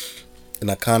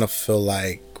and I kind of feel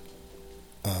like,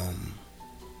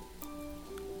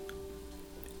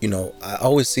 I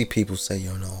always see people say,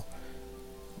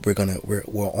 we're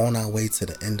on our way to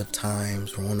the end of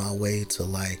times. We're on our way to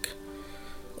like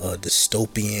a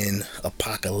dystopian,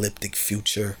 apocalyptic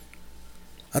future.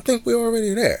 I think we're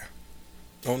already there.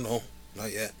 Oh no,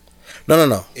 not yet.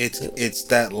 No. It's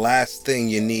that last thing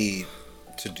you need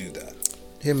to do that.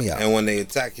 Hear me out. And when they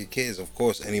attack your kids, of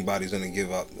course, anybody's gonna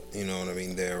give up. You know what I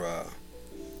mean?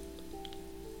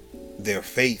 Their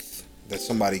faith that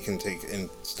somebody can take and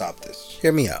stop this.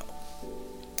 Hear me out.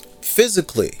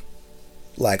 Physically,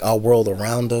 like our world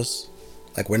around us,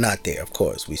 like we're not there. Of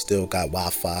course, we still got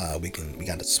Wi-Fi. We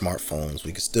got the smartphones.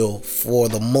 We can still, for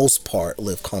the most part,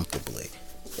 live comfortably,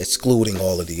 excluding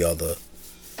all of the other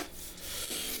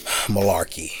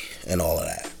malarkey and all of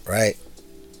that, right?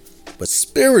 But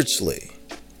spiritually,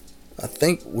 I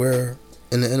think we're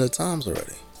in the end of times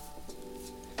already.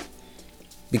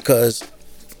 Because,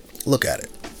 look at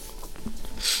it.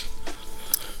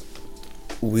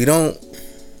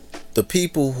 The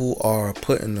people who are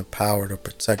put in the power to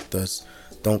protect us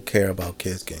don't care about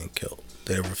kids getting killed.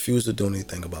 They refuse to do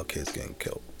anything about kids getting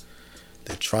killed.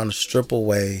 They're trying to strip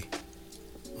away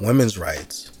women's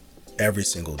rights every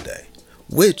single day,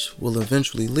 which will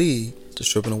eventually lead to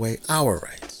stripping away our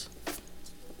rights.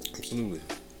 Absolutely.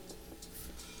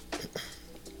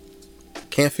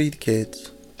 Can't feed the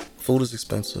kids. Food is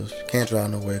expensive. Can't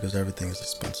drive nowhere because everything is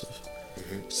expensive.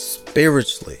 Mm-hmm.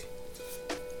 Spiritually,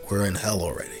 we're in hell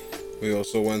already. We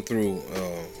also went through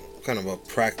kind of a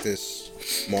practice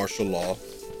martial law.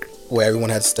 Where everyone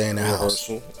had to stay in their house.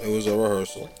 It was a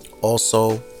rehearsal.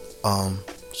 Also,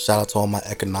 shout out to all my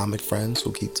economic friends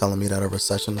who keep telling me that a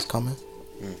recession is coming.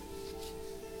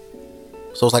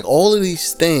 So it's like all of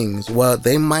these things, well,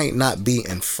 they might not be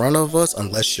in front of us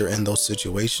unless you're in those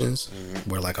situations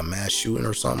where like a mass shooting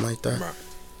or something like that. Right.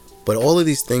 But all of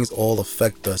these things all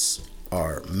affect us,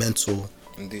 our mental,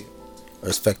 Indeed,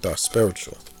 affect our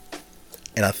spiritual.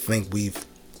 And I think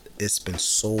it's been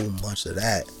so much of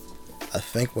that. I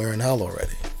think we're in hell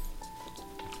already.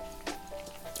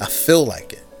 I feel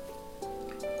like it.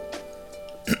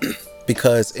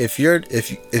 Because if you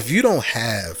don't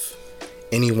have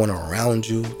anyone around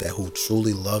you who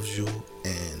truly loves you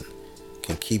and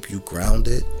can keep you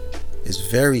grounded, it's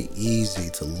very easy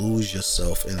to lose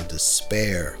yourself in the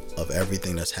despair of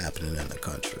everything that's happening in the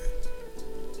country.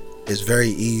 it's very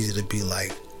easy to be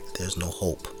like, there's no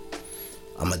hope.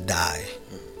 I'm gonna die.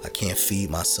 I can't feed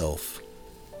myself.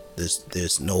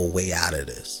 There's no way out of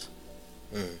this.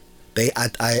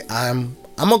 I'm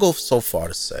gonna go so far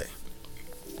to say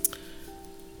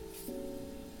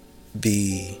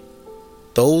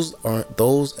those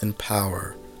in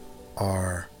power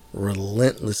are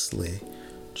relentlessly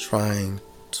trying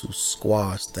to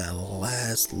squash that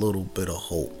last little bit of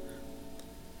hope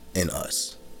in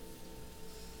us.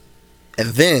 And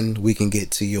then we can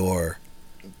get to your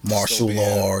martial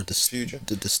law, the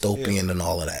dystopian, and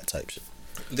all of that type shit.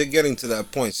 They're getting to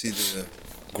that point. See, the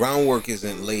groundwork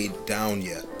isn't laid down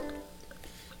yet.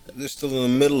 They're still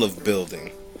in the middle of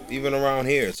building. Even around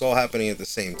here, it's all happening at the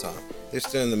same time. They're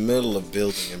still in the middle of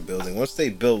building and building. Once they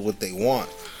build what they want,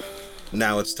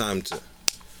 now it's time to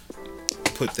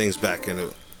put things back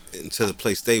into the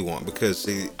place they want. Because,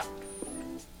 see,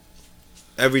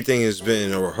 everything has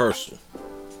been a rehearsal.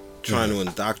 Trying to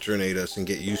indoctrinate us and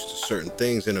get used to certain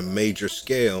things in a major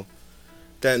scale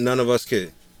that none of us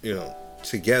could,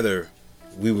 together,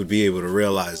 we would be able to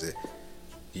realize it.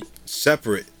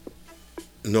 Separate,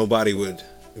 nobody would.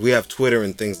 We have Twitter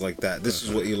and things like that. This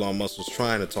is what Elon Musk was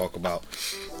trying to talk about.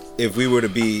 If we were to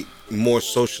be more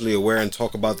socially aware and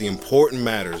talk about the important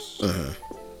matters,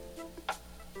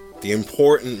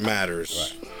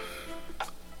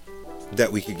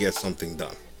 that we could get something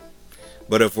done.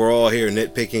 But if we're all here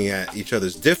nitpicking at each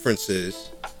other's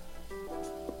differences,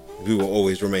 we will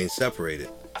always remain separated.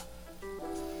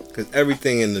 Because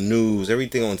everything in the news,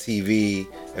 everything on TV,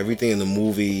 everything in the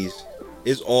movies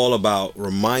is all about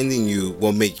reminding you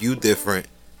what make you different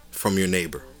from your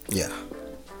neighbor. Yeah.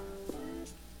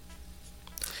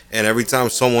 And every time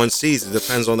someone sees it,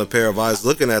 depends on the pair of eyes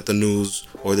looking at the news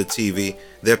or the TV,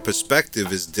 their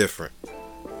perspective is different.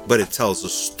 But it tells a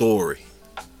story.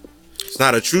 It's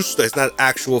not a true story. It's not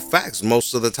actual facts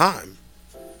most of the time.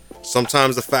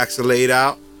 Sometimes the facts are laid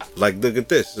out. Like, look at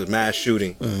this. It's a mass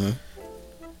shooting.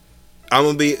 I'm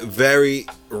going to be very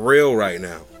real right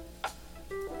now.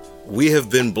 We have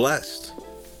been blessed.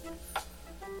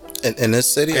 In this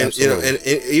city? And, and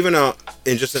even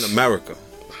just in America.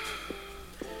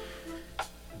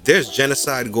 There's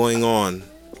genocide going on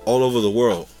all over the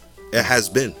world. It has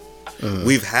been.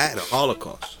 We've had a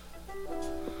Holocaust.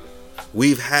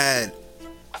 We've had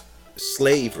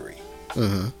slavery.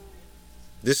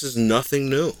 This is nothing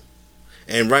new.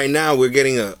 And right now we're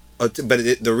getting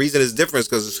the reason it's different is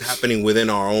because it's happening within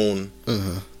our own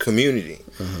community.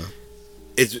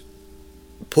 It's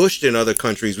pushed in other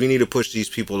countries. We need to push these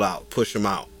people out, push them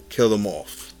out, kill them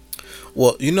off.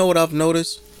 Well, you know what I've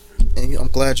noticed? And I'm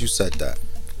glad you said that.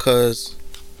 Because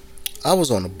I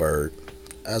was on a bird,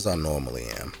 as I normally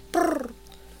am.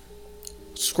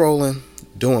 Scrolling,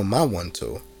 doing my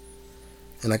 1-2.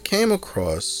 And I came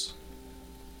across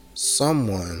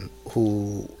someone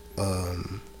who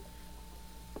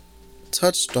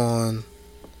touched on.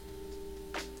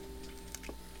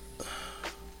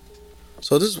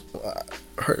 So this,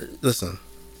 listen.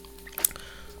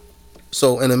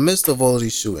 So in the midst of all of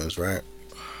these shootings, right?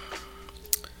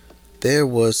 There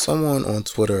was someone on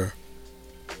Twitter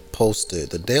posted,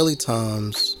 the Daily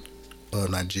Times of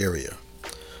Nigeria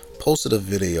posted a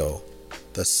video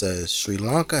that says Sri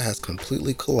Lanka has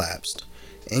completely collapsed.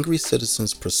 Angry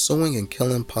citizens pursuing and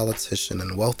killing politicians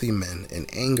and wealthy men in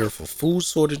anger for food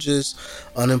shortages,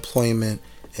 unemployment,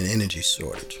 and energy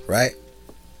shortage, right?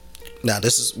 Now,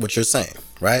 this is what you're saying,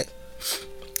 right?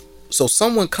 So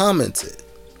someone commented,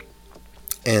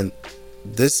 and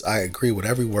this, I agree with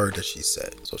every word that she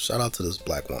said. So shout out to this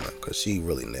black woman, because she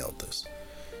really nailed this.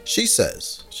 She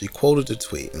says, she quoted the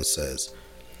tweet and says,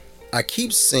 "I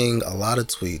keep seeing a lot of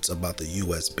tweets about the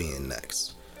U.S. being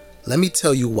next. Let me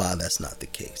tell you why that's not the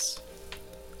case.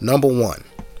 Number one,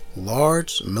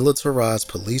 large militarized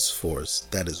police force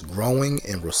that is growing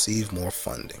and receive more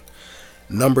funding.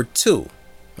 Number two,"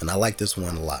 and I like this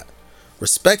one a lot,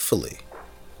 "respectfully,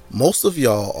 most of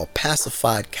y'all are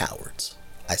pacified cowards.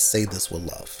 I say this with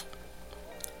love."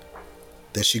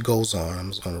 Then she goes on. I'm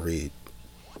just going to read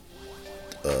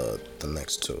the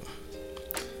next two.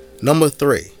 Number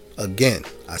three, again,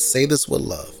 I say this with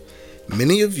love.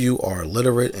 Many of you are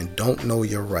illiterate and don't know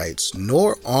your rights,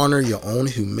 nor honor your own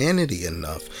humanity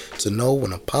enough to know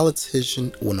when a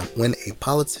politician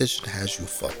has you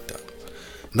fucked up.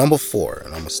 Number four, and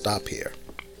I'm going to stop here.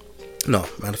 No,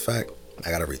 matter of fact,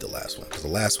 I got to read the last one, because the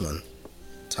last one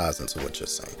ties into what you're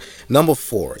saying. Number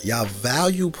four, y'all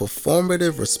value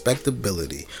performative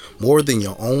respectability more than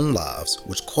your own lives,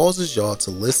 which causes y'all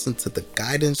to listen to the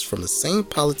guidance from the same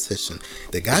politician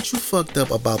that got you fucked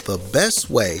up about the best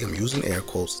way, I'm using air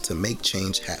quotes, to make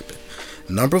change happen.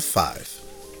 Number five,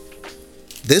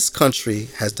 This country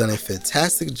has done a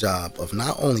fantastic job of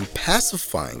not only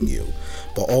pacifying you,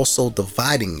 but also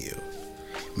dividing you.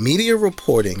 Media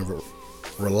reporting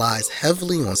relies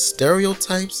heavily on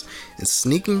stereotypes and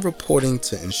sneaking reporting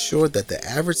to ensure that the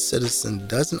average citizen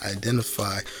doesn't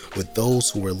identify with those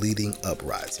who are leading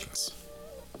uprisings.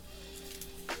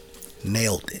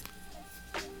 Nailed it.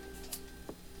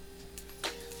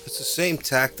 It's the same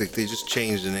tactic, they just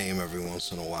change the name every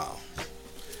once in a while.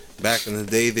 Back in the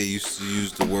day, they used to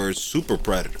use the word super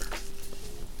predator.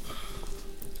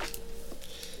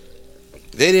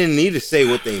 They didn't need to say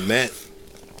what they meant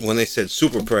when they said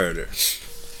super predator.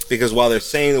 Because while they're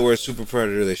saying the word super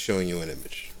predator, they're showing you an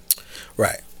image.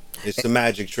 Right. It's the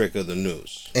magic trick of the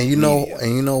news. And you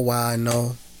know why I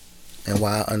know and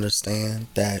why I understand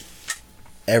that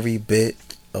every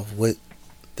bit of what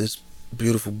this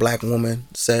beautiful black woman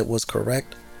said was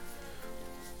correct?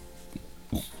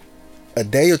 A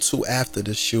day or two after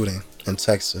the shooting in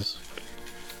Texas,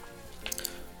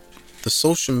 the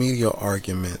social media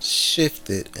argument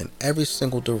shifted in every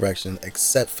single direction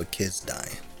except for kids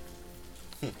dying.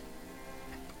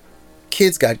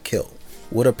 Kids got killed.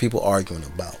 What are people arguing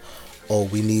about? Oh,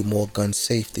 we need more gun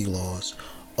safety laws.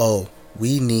 Oh,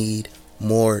 we need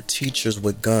more teachers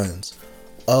with guns.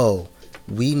 Oh,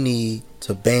 we need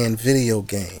to ban video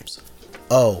games.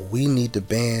 Oh, we need to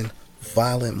ban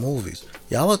violent movies.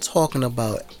 Y'all are talking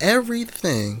about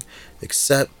everything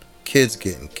except kids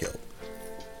getting killed.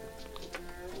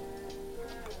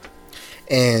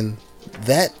 And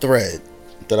that thread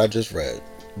that I just read,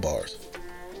 bars,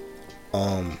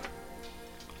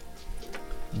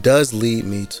 does lead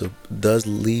me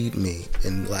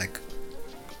in like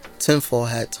tinfoil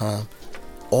hat time.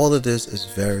 All of this is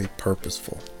very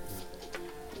purposeful.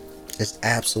 It's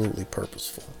absolutely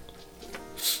purposeful.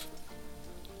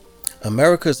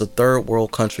 America is the third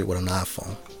world country with an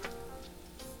iPhone.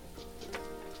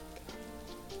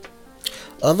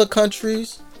 Other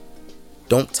countries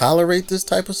don't tolerate this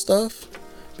type of stuff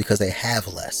because they have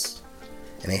less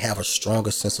and they have a stronger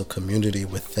sense of community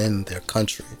within their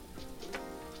country.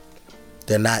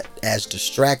 They're not as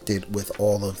distracted with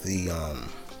all of the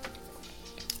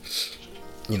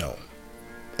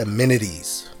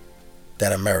amenities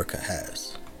that America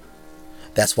has.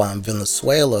 That's why in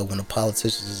Venezuela, when a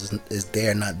politician is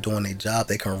there not doing their job,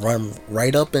 they can run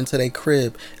right up into their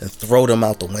crib and throw them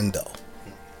out the window.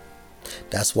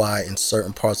 That's why in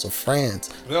certain parts of France,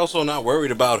 we're also not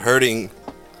worried about hurting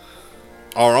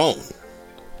our own.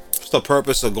 What's the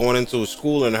purpose of going into a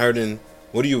school and hurting?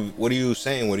 What are you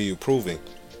saying? What are you proving?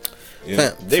 You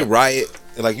know, they riot,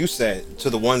 like you said, to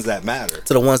the ones that matter.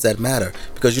 To the ones that matter,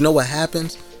 because you know what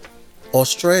happens?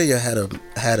 Australia had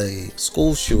a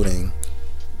school shooting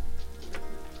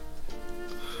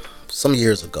some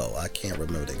years ago. I can't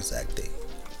remember the exact date.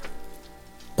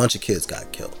 Bunch of kids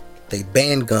got killed. They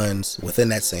banned guns within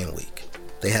that same week.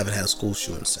 They haven't had a school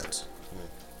shooting since.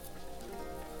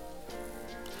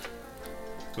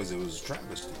 Because it was a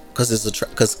travesty.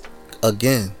 Because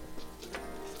again,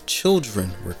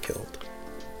 children were killed.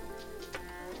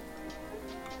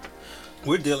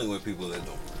 We're dealing with people that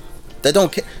don't. They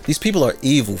don't care. These people are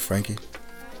evil, Frankie.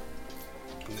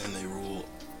 And then they rule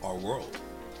our world.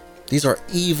 These are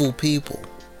evil people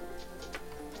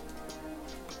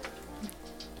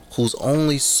whose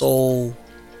only sole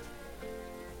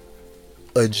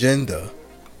agenda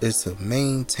is to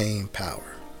maintain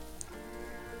power.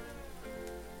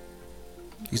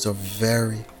 These are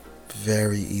very,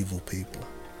 very evil people.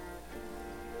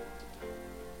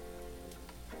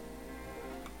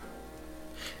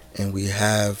 And we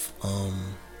have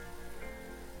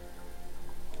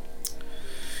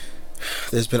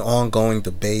there's been ongoing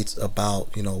debates about,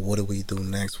 what do we do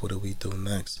next? What do we do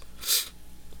next?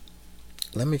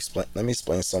 Let me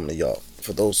explain something to y'all.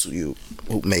 For those of you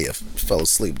who may have fell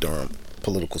asleep during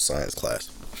political science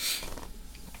class.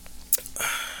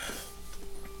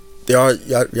 Y'all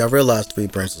realize 3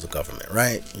 branches of government,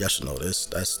 right? Y'all should know this.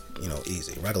 That's,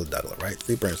 easy. Regular, right?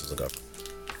 3 branches of government.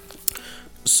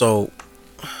 So,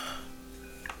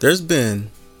 there's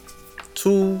been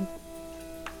 2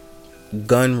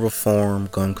 gun reform,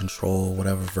 gun control,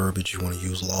 whatever verbiage you want to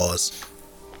use, laws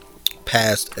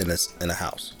passed in the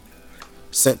House,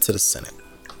 sent to the Senate.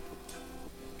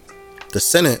 The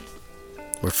Senate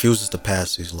refuses to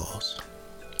pass these laws.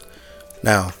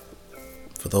 Now,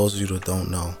 for those of you that don't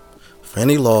know, for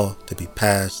any law to be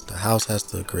passed, the House has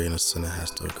to agree and the Senate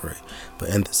has to agree. But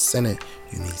in the Senate,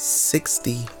 you need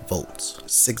 60 votes,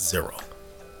 60.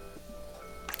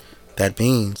 That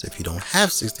means if you don't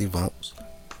have 60 votes,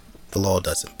 the law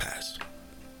doesn't pass.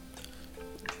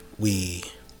 We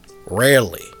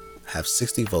rarely have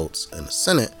 60 votes in the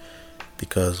Senate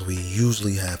because we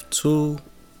usually have two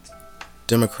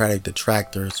Democratic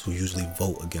detractors who usually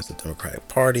vote against the Democratic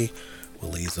Party,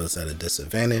 which leaves us at a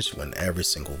disadvantage when every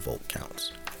single vote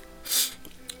counts.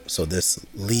 So this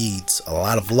leads a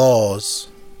lot of laws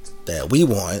that we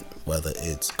want, whether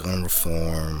it's gun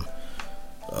reform,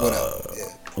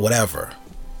 whatever,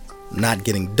 not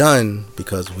getting done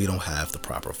because we don't have the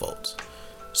proper votes.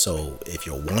 So if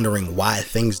you're wondering why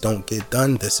things don't get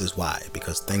done, this is why.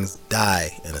 Because things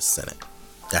die in the Senate.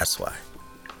 That's why.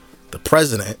 The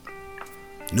president,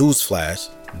 newsflash,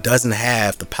 doesn't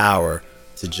have the power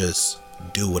to just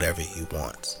do whatever he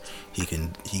wants. He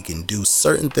can do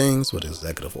certain things with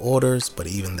executive orders, but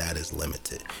even that is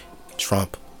limited.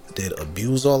 Trump did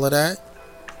abuse all of that,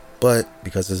 but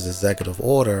because it's executive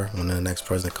order, when the next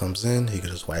president comes in, he can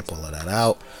just wipe all of that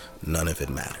out. None of it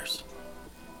matters.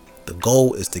 The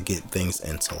goal is to get things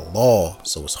into law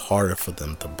so it's harder for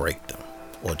them to break them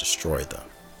or destroy them.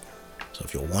 So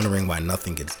if you're wondering why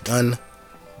nothing gets done,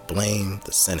 blame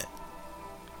the Senate.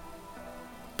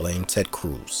 Blame Ted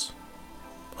Cruz,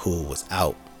 who was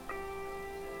out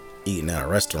eating at a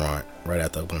restaurant right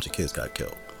after a bunch of kids got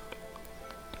killed.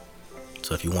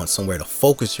 So if you want somewhere to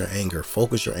focus your anger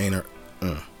focus your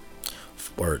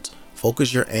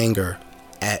anger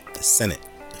at the Senate.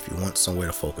 If you want somewhere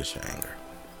to focus your anger,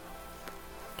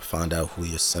 find out who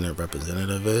your Senate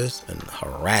representative is and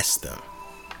harass them,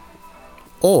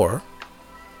 or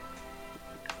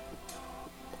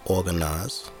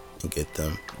organize and get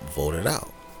them voted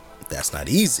out. That's not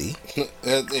easy.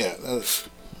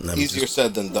 Easier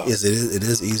said than done. Yes, it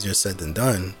is easier said than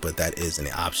done, but that is an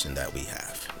option that we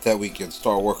have. That we can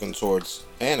start working towards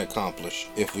and accomplish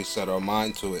if we set our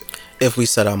mind to it.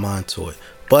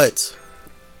 But,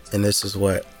 and this is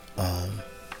what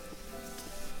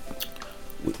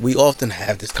we often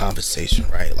have this conversation,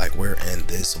 right? Like we're in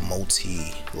this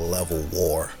multi-level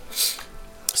war,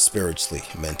 spiritually,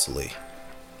 mentally,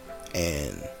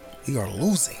 and we are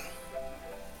losing.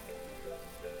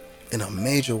 In a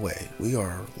major way, we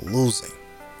are losing.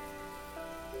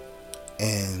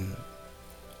 And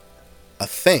I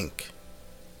think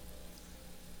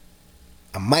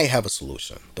I might have a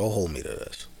solution. Don't hold me to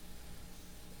this.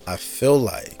 I feel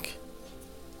like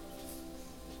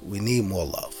we need more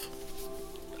love.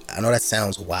 I know that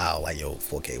sounds wild, like, yo,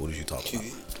 4K, what are you talking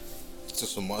about?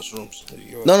 Just some mushrooms?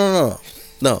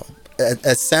 No.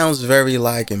 It sounds very,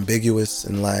 like, ambiguous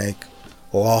and, like,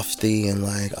 lofty and,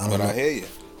 like, I don't know. But I hear you.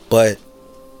 But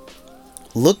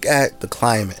look at the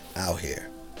climate out here.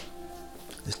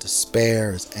 It's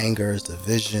despair, it's anger, it's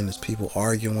division, it's people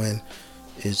arguing.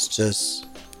 It's just,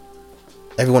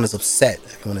 everyone is upset,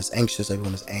 everyone is anxious,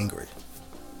 everyone is angry.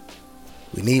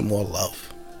 We need more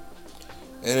love.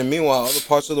 And then meanwhile, other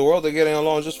parts of the world, they're getting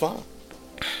along just fine.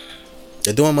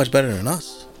 They're doing much better than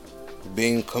us.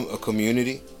 Being a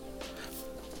community.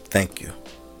 Thank you.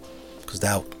 Because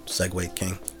that segued,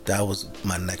 King. That was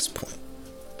my next point.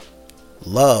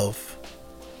 Love,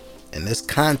 in this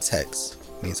context,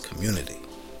 means community.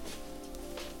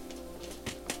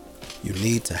 You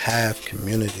need to have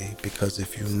community, because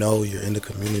if you know you're in a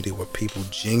community where people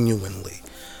genuinely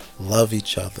love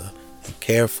each other and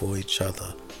care for each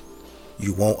other,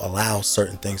 you won't allow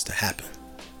certain things to happen.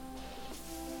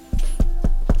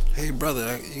 Hey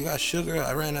brother, you got sugar?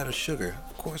 I ran out of sugar.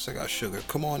 Of course I got sugar.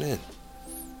 Come on in.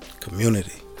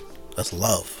 Community. That's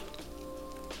love.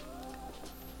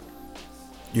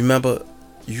 You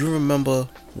remember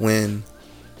when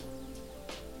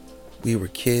we were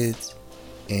kids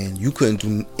and you couldn't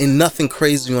do nothing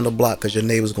crazy on the block because your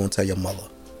neighbor's gonna tell your mother?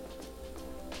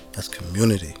 That's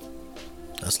community.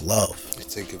 That's love. You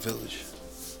take a village.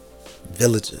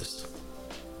 Villages.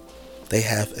 They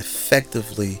have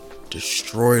effectively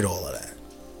destroyed all of that.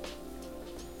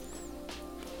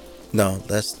 No,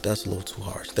 that's a little too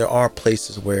harsh. There are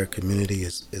places where community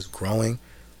is growing,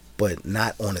 but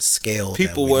not on a scale.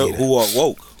 People who are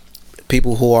woke.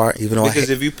 People who are, even though because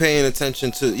if you're paying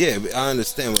attention to, I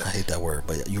understand. I hate that word,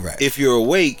 but you're right. If you're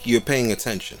awake, you're paying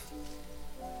attention.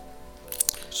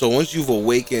 So once you've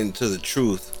awakened to the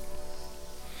truth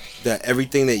that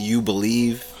everything that you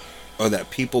believe or that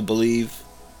people believe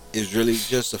is really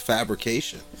just a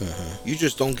fabrication, you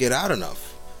just don't get out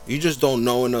enough. You just don't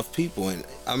know enough people. And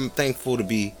I'm thankful to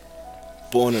be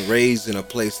born and raised in a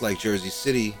place like Jersey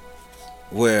City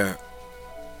where,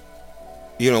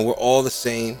 we're all the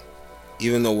same,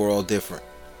 even though we're all different.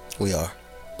 We are.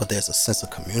 But there's a sense of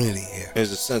community here.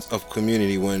 There's a sense of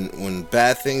community. When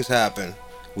bad things happen,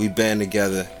 we band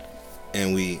together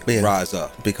and we rise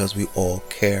up. Because we all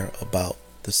care about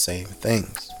the same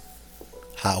things.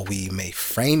 How we may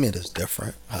frame it is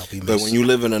different. But when you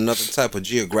live in another type of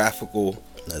geographical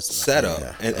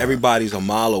setup, and everybody's a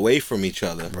mile away from each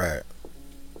other, right?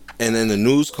 And then the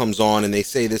news comes on and they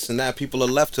say this and that, people are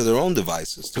left to their own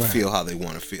devices to feel how they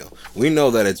want to feel. We know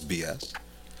that it's BS.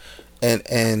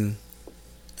 And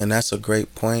that's a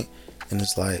great point. And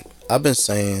it's like I've been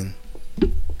saying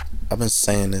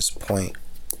this point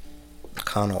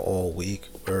kind of all week,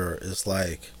 where it's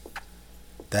like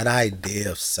that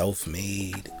idea of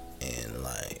self-made and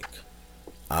like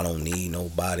I don't need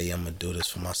nobody, I'm gonna do this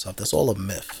for myself. That's all a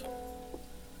myth.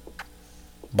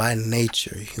 By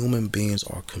nature, human beings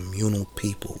are communal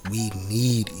people. We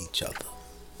need each other.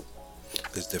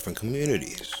 There's different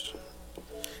communities,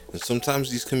 and sometimes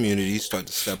these communities start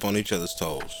to step on each other's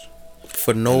toes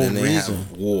for no and then they reason.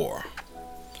 have war.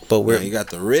 But now you got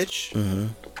the rich,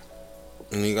 and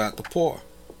you got the poor,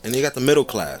 and you got the middle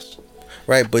class.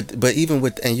 Right, but even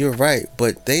with, and you're right,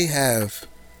 but they're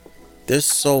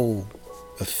so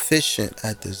efficient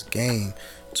at this game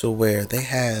to where they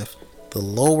have the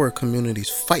lower communities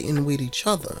fighting with each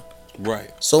other.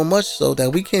 Right. So much so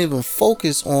that we can't even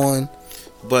focus on.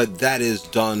 But that is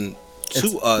done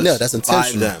to us. No, that's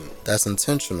intentional. By them. That's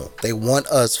intentional. They want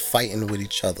us fighting with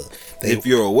each other. If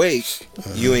you're awake,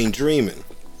 you ain't dreaming.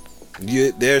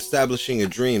 They're establishing a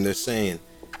dream. They're saying,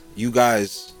 you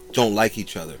guys don't like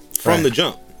each other from the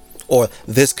jump. Or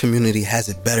this community has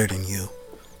it better than you.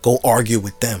 Go argue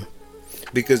with them.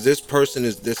 Because this person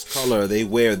is this color, they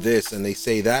wear this, and they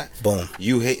say that. Boom.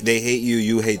 They hate you,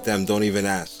 you hate them. Don't even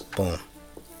ask. Boom.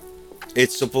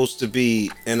 It's supposed to be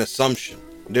an assumption.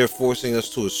 They're forcing us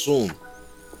to assume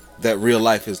that real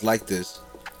life is like this.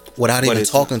 Without even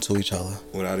talking to each other.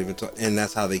 And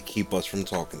that's how they keep us from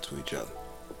talking to each other.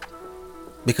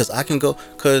 Because I can go,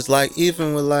 because like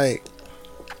even with like,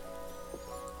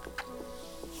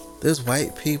 there's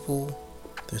white people,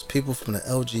 there's people from the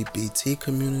LGBT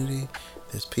community,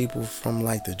 there's people from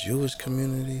like the Jewish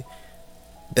community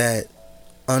that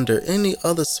under any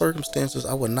other circumstances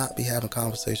I would not be having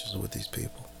conversations with these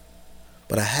people.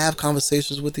 But I have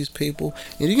conversations with these people,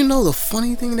 and you know the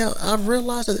funny thing that I've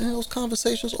realized in those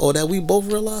conversations, or that we both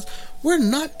realized, we're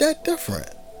not that different.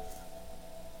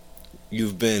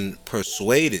 You've been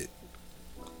persuaded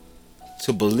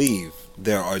to believe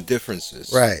there are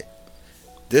differences. Right.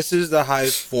 This is the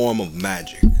highest form of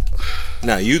magic.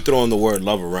 Now, you throwing the word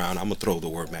love around, I'm going to throw the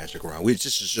word magic around.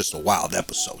 This is just a wild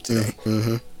episode today.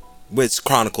 Mm-hmm. It's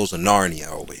Chronicles of Narnia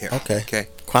over here. Okay.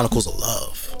 Chronicles of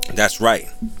Love. That's right.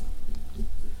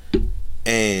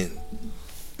 And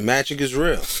magic is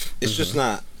real. It's just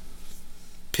not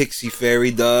pixie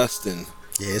fairy dust and...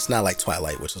 Yeah, it's not like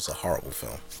Twilight, which was a horrible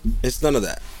film. It's none of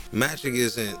that. Magic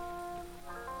isn't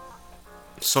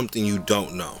something you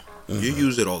don't know. You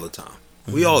use it all the time.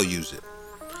 We all use it.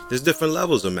 There's different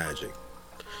levels of magic.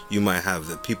 You might have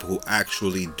the people who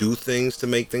actually do things to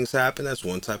make things happen. That's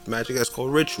one type of magic. That's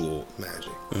called ritual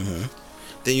magic.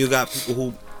 Then you got people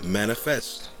who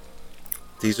manifest.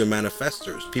 These are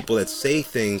manifestors. People that say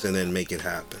things and then make it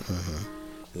happen.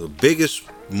 The biggest,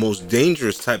 most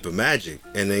dangerous type of magic,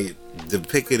 and they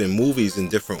depict it in movies in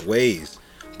different ways,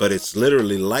 but it's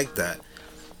literally like that.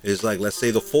 It's like, let's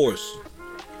say the Force.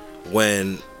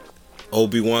 When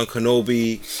Obi-Wan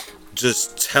Kenobi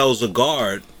just tells a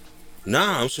guard,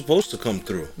 nah, I'm supposed to come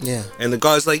through. Yeah. And the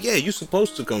guard's like, yeah, you're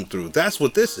supposed to come through. That's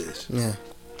what this is. Yeah.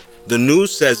 The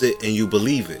news says it and you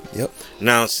believe it. Yep.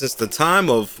 Now, since the time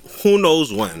of who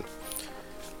knows when,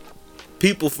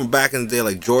 people from back in the day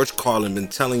like George Carlin been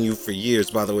telling you for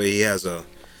years. By the way, he has a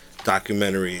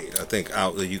documentary, I think,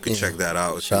 out that you can check that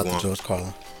out if Shout you out want. to George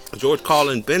Carlin. George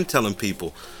Carlin been telling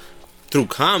people through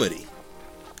comedy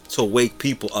to wake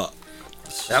people up.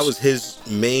 That was his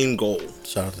main goal.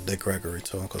 Shout out to Dick Gregory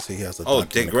too, because he has a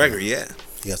Dick Gregory, yeah.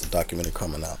 He has a documentary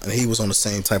coming out, and he was on the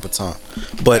same type of time.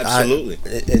 But absolutely,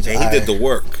 and he did the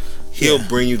work. He'll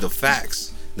bring you the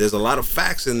facts. There's a lot of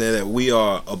facts in there that we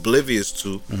are oblivious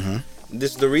to.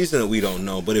 This is the reason that we don't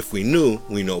know. But if we knew,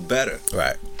 we know better.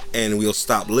 Right. And we'll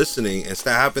stop listening and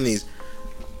start having these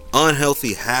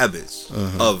unhealthy habits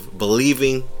of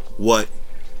believing what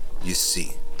you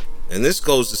see. And this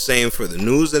goes the same for the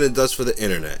news than it does for the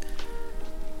internet.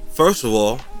 First of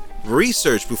all,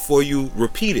 research before you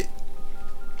repeat it.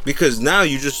 Because now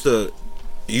you're just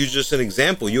an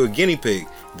example. You're a guinea pig.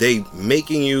 They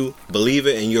making you believe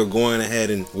it, and you're going ahead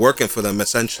and working for them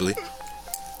essentially.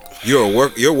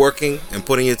 You're working and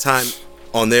putting your time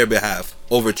on their behalf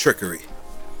over trickery.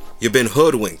 You've been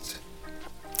hoodwinked,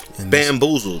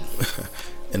 bamboozled.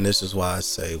 And this is why I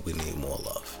say we need more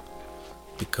love.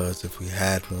 Because if we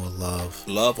had more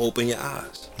love, open your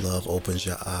eyes. Love opens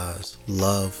your eyes.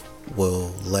 Love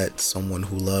will let someone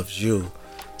who loves you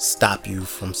stop you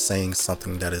from saying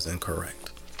something that is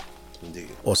incorrect. Indeed.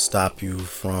 Or stop you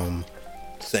from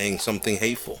saying something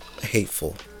hateful.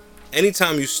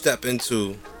 Anytime you step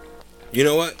into, you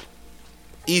know what?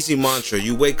 Easy mantra.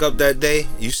 You wake up that day,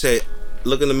 you say,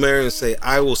 look in the mirror and say,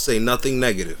 I will say nothing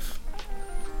negative.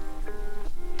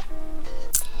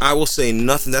 I will say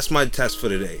nothing. That's my test for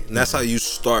today. And that's how you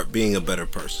start being a better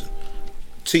person.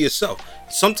 To yourself.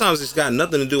 Sometimes it's got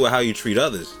nothing to do with how you treat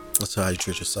others. That's how you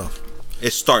treat yourself.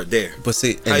 It start there. But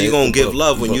see, how you gonna give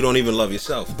love when you don't even love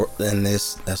yourself? And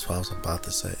that's what I was about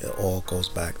to say. It all goes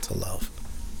back to love.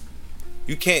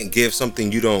 You can't give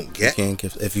something you don't get. You can't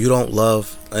give if you don't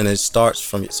love, and it starts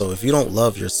from. So if you don't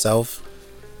love yourself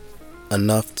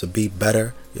enough to be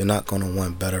better, you're not gonna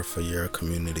want better for your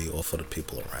community or for the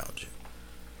people around you.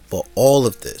 But all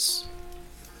of this,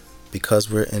 because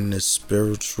we're in this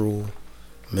spiritual,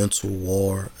 mental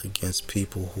war against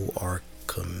people who are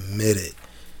committed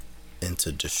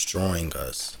into destroying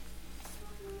us,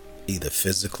 either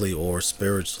physically or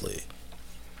spiritually,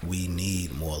 we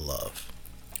need more love.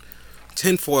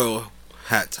 Tinfoil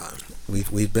hat time.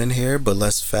 We've been here, but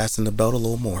let's fasten the belt a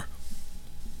little more.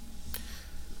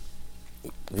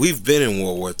 We've been in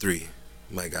World War III,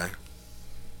 my guy.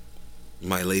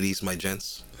 My ladies, my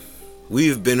gents.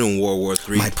 We've been in World War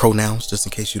III. My pronouns, just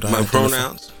in case you don't. My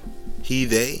pronouns. He,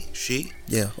 they, she.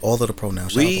 Yeah, all of the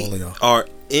pronouns. We all of y'all. are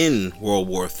in World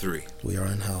War III. We are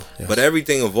in hell. Yes. But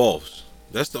everything evolves.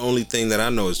 That's the only thing that I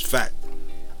know is fact.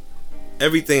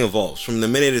 Everything evolves. From the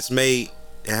minute it's made,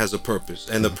 it has a purpose.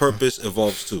 And the purpose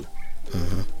evolves too.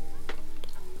 Mm-hmm.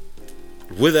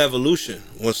 With evolution,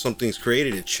 once something's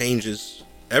created, it changes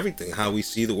everything. How we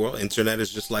see the world. Internet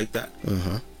is just like that.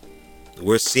 Mm-hmm.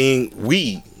 We're seeing,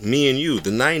 me and you,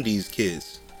 the 90s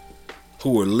kids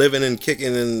who were living and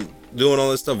kicking and doing all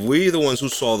this stuff. We're the ones who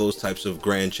saw those types of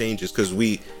grand changes because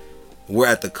we're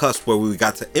at the cusp where we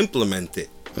got to implement it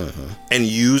and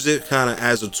use it kind of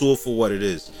as a tool for what it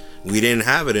is. We didn't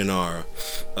have it in our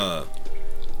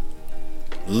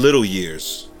little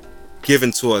years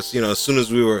given to us. You know, as soon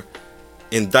as we were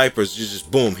in diapers, you just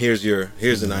boom, here's an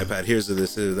iPad, here's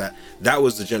this, here's that. That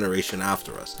was the generation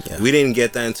after us. Yeah. We didn't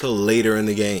get that until later in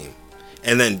the game.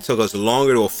 And then it took us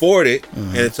longer to afford it,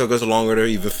 and it took us longer to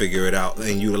even figure it out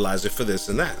and utilize it for this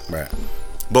and that. Right.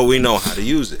 But we know how to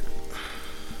use it.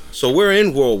 So we're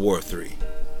in World War III.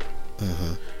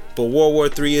 But World War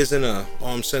III isn't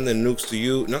I'm sending nukes to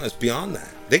you. No, it's beyond that.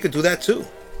 They could do that too.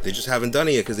 They just haven't done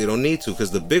it yet because they don't need to, because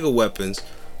the bigger weapons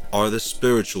are the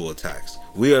spiritual attacks.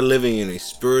 We are living in a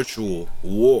spiritual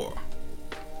war.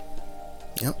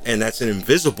 Yep. And that's an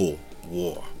invisible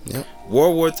war. Yep.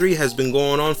 World War III has been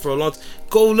going on for a long time.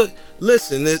 Go look,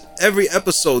 listen, every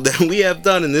episode that we have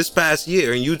done in this past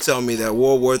year, and you tell me that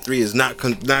World War III is not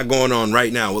going on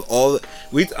right now with all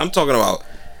I'm talking about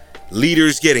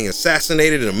leaders getting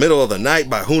assassinated in the middle of the night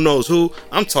by who knows who.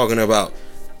 I'm talking about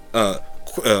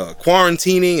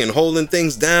quarantining and holding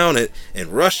things down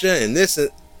in Russia and this.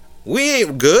 We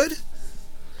ain't good.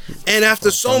 And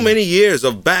after so many years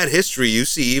of bad history, you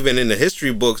see, even in the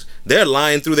history books, they're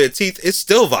lying through their teeth. It's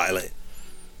still violent.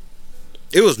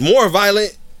 It was more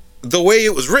violent the way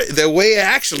it was written, the way it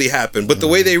actually happened, but the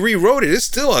way they rewrote it, it's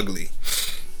still ugly.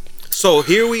 So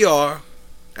here we are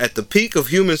at the peak of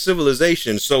human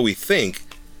civilization, so we think,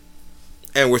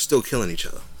 and we're still killing each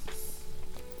other.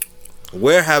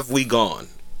 Where have we gone?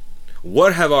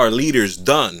 What have our leaders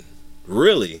done,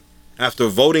 really? After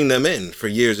voting them in for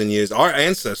years and years, our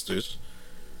ancestors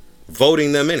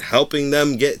voting them in, helping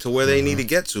them get to where they need to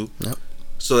get to,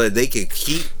 so that they can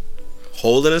keep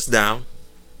holding us down,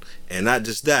 and not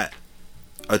just that,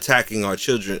 attacking our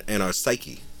children and our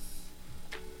psyche.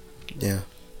 Yeah,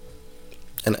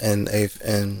 and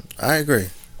I agree.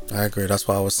 That's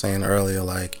why I was saying earlier,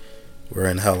 like, we're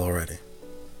in hell already.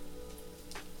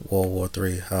 World War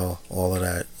III, hell, all of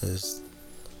that is.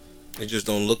 It just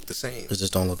don't look the same. It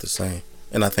just don't look the same.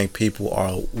 And I think people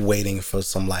are waiting for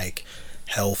some like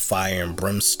hellfire and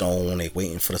brimstone. They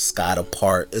waiting for the sky to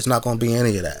part. It's not going to be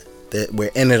any of that.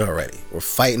 We're in it already. We're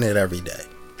fighting it every day.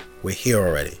 We're here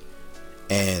already.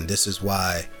 And this is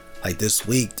why, like this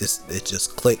week, it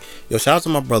just clicked. Yo, shout out to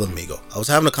my brother Migo. I was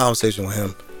having a conversation with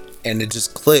him, and it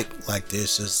just clicked. Like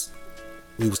this, just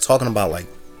we was talking about like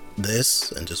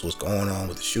this and just what's going on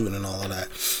with the shooting and all of that.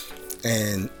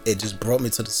 And it just brought me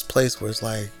to this place where it's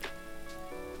like,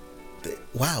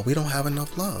 wow, we don't have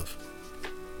enough love.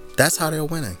 That's how they're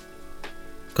winning.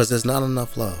 Because there's not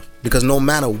enough love. Because no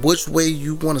matter which way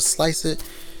you want to slice it,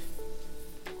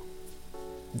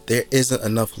 there isn't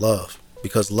enough love.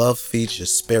 Because love feeds your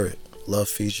spirit. Love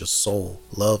feeds your soul.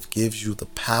 Love gives you the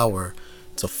power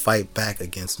to fight back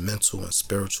against mental and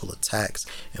spiritual attacks,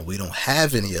 and we don't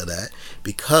have any of that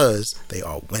because they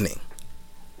are winning.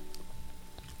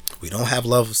 We don't have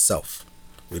love of self.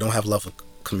 We don't have love of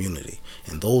community,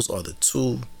 and those are the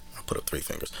two. I put up 3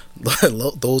 fingers.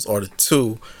 Those are the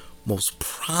 2 most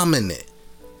prominent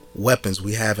weapons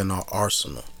we have in our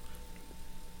arsenal,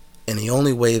 and the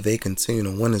only way they continue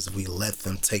to win is if we let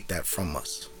them take that from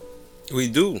us. We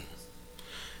do.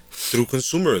 Through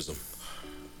consumerism.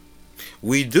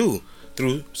 We do.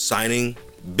 Through signing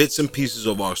bits and pieces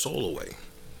of our soul away.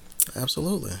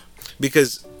 Absolutely.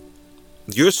 Because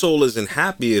your soul isn't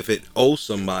happy if it owes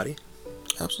somebody.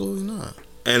 Absolutely not.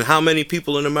 And how many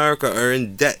people in America are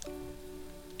in debt?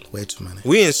 Way too many.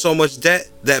 We in so much debt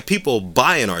that people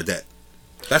buy in our debt.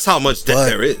 That's how much debt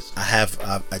there is. I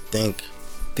think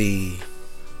the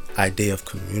idea of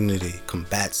community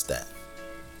combats that.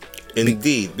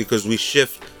 Indeed, because we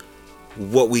shift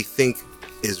what we think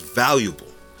is valuable.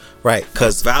 Right,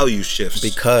 because value shifts.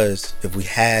 Because if we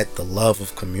had the love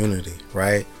of community,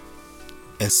 right,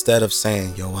 instead of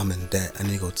saying, yo, I'm in debt, I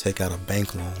need to go take out a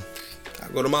bank loan, I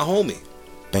go to my homie.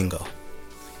 Bingo.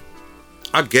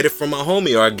 I get it from my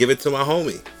homie, or I give it to my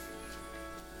homie.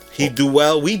 He do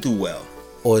well, we do well.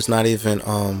 Or it's not even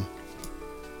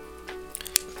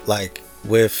like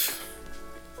with.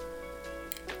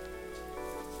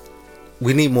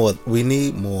 We need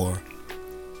more,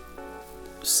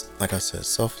 like I said,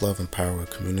 self-love and power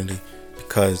of community,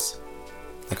 because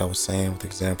like I was saying with the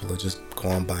example of just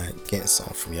going by and getting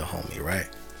something from your homie, right?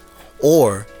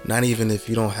 Or not even if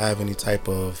you don't have any type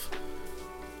of,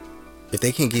 if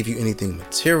they can't give you anything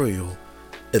material,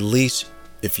 at least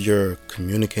if you're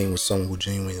communicating with someone who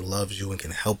genuinely loves you and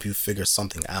can help you figure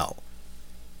something out,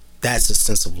 that's a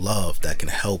sense of love that can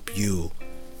help you,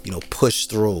 push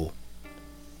through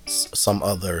some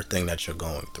other thing that you're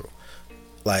going through.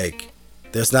 Like,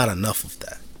 there's not enough of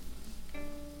that.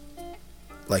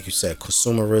 Like you said,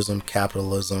 consumerism,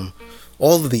 capitalism,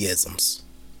 all of the isms,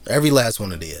 every last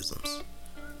one of the isms,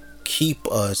 keep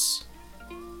us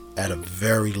at a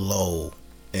very low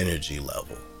energy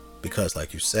level. Because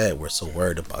like you said, we're so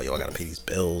worried about, I gotta pay these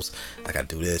bills, I gotta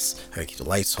do this, I gotta keep the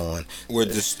lights on. We're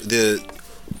just the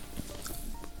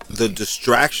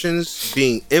distractions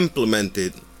being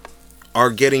implemented are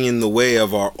getting in the way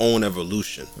of our own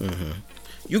evolution. Mm-hmm.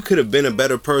 You could have been a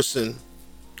better person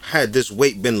had this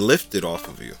weight been lifted off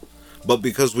of you. But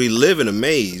because we live in a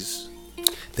maze,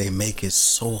 they make it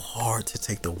so hard to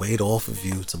take the weight off of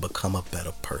you to become a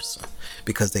better person.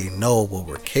 Because they know what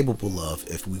we're capable of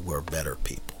if we were better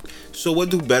people. So what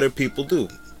do better people do?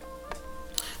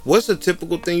 What's a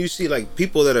typical thing you see, like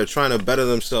people that are trying to better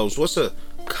themselves? What's a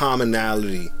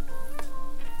commonality?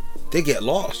 They get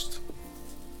lost.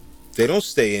 They don't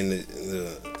stay in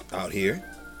the out here.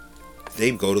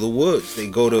 They go to the woods. They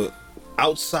go to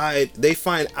outside. They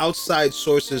find outside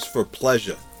sources for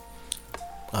pleasure.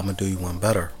 I'm gonna do you one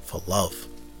better, for love.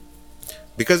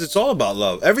 Because it's all about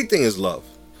love. Everything is love.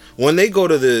 When they go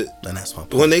to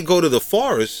they go to the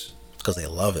forest, because they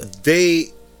love it.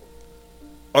 They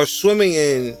are swimming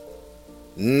in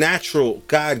natural,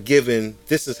 God-given.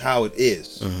 This is how it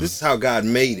is. Mm-hmm. This is how God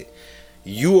made it.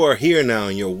 You are here now,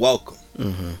 and you're welcome.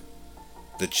 Mm-hmm.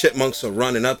 The chipmunks are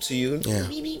running up to you. Yeah.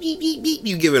 Beep, beep, beep, beep, beep.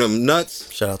 You giving them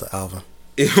nuts. Shout out to Alvin.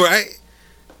 Right?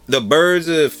 The birds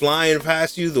are flying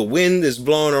past you. The wind is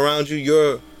blowing around you.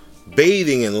 You're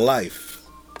bathing in life.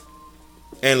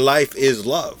 And life is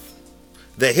love.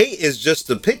 The hate is just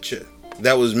the picture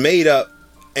that was made up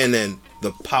and then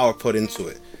the power put into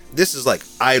it. This is like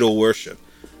idol worship.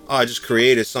 Oh, I just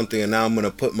created something and now I'm going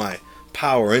to put my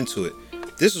power into it.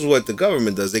 This is what the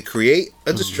government does. They create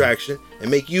a distraction and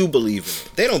make you believe in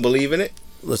it. They don't believe in it.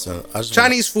 Listen,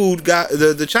 Chinese food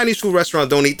the Chinese food restaurant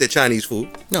don't eat the Chinese food.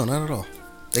 No, not at all.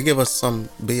 They give us some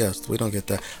BS. We don't get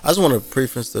that. I just want to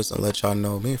preface this and let y'all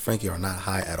know, me and Frankie are not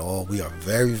high at all. We are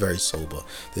very, very sober.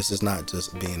 This is not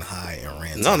just being high and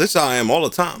ranting. No, this is how I am all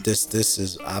the time. This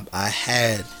is, I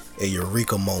had a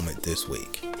eureka moment this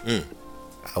week.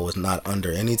 I was not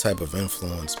under any type of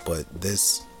influence, but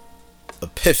this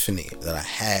epiphany that I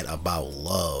had about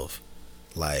love,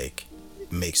 like,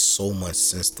 makes so much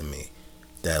sense to me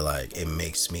that, like, it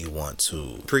makes me want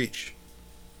to preach.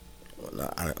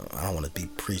 I don't want to be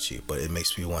preachy, but it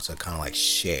makes me want to kind of like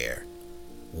share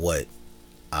what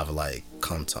I've like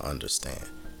come to understand,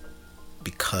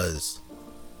 because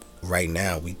right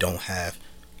now we don't have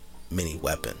many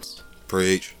weapons.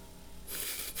 Preach.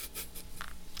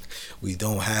 We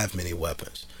don't have many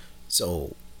weapons.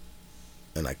 So,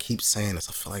 and I keep saying this,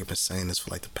 I feel like I've been saying this for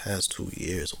like the past 2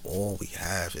 years. All we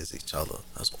have is each other.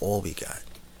 That's all we got.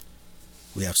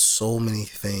 We have so many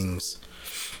things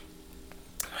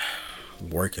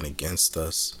working against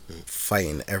us,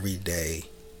 fighting every day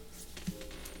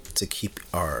to keep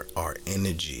our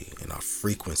energy and our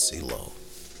frequency low,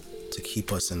 to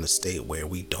keep us in the state where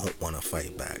we don't want to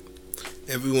fight back.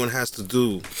 Everyone has to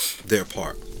do their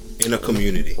part in a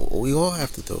community. We all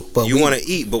have to do. But you want to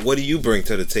eat, but what do you bring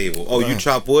to the table? Oh, you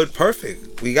chop wood?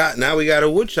 Perfect. We got a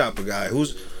wood chopper guy.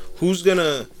 Who's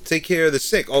gonna take care of the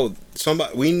sick? Oh,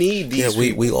 somebody. We need these.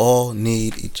 Yeah, we all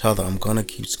need each other. I'm gonna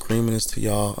keep screaming this to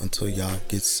y'all until y'all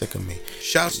get sick of me.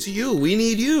 Shouts to you. We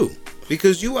need you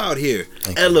because you out here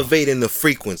elevating the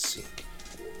frequency.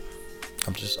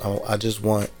 I just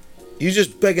want. You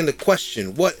just begging the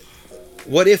question. What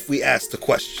if we ask the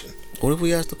question? What if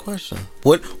we ask the question?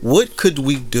 What could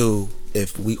we do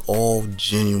if we all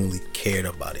genuinely cared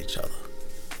about each other?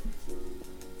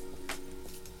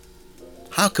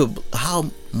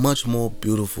 How much more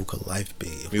beautiful could life be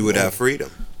if we would have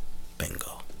freedom?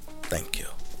 Bingo. Thank you.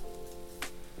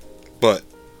 But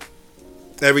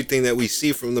everything that we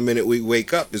see from the minute we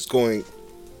wake up is going.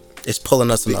 It's pulling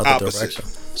us in the other opposite direction.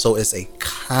 So it's a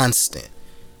constant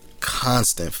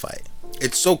fight.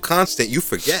 It's so constant you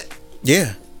forget.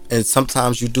 Yeah. And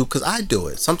sometimes you do, because I do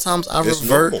it. Sometimes I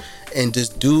revert and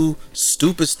just do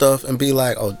stupid stuff and be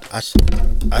like, oh, I shouldn't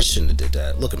have did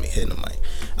that. Look at me hitting the mic.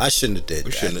 I shouldn't have did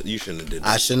that. You shouldn't have did that.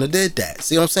 I shouldn't have did that.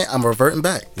 See what I'm saying? I'm reverting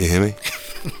back. You hear me?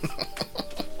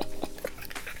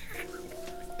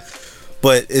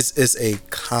 But it's a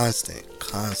constant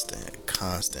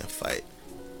fight.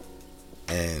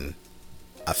 And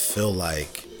I feel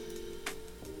like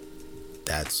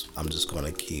I'm just going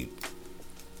to keep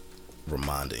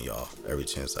reminding y'all every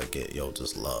chance I get,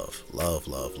 just love,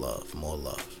 more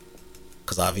love.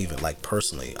 Because I've even, like,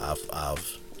 personally,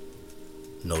 I've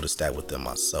noticed that within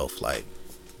myself. Like,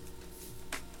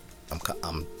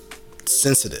 I'm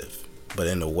sensitive, but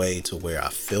in a way to where I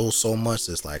feel so much.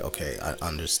 It's like, okay, I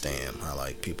understand how,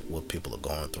 like, what people are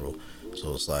going through.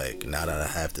 So it's like, now that I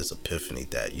have this epiphany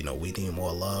that, we need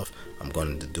more love, I'm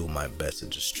going to do my best to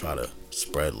just try to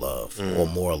spread love or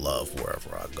more love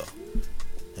wherever I go.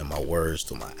 In my words,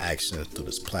 through my actions, through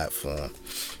this platform,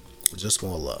 just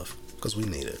more love, because we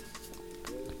need it.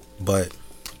 But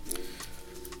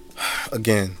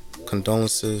again,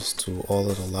 condolences to all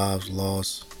of the lives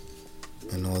lost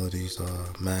and all of these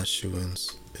mass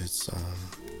shootings. It's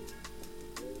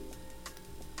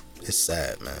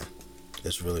sad, man.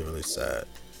 It's really, really sad.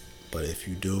 But if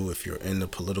you're in the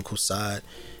political side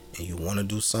and you want to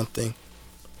do something,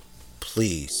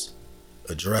 please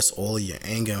address all of your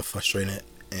anger and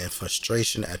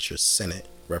frustration at your Senate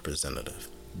representative.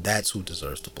 That's who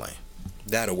deserves the blame.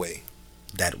 That way.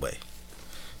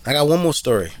 I got one more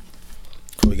story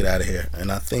before we get out of here,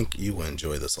 and I think you will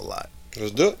enjoy this a lot.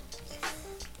 Let's do it.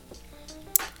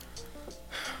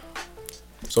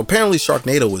 So apparently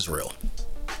Sharknado is real.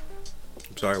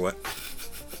 I'm sorry, what?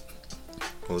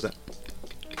 What was that?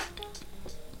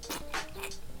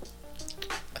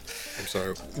 I'm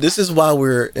sorry. This is why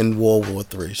we're in World War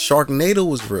III. Sharknado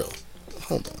was real.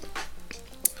 Hold on.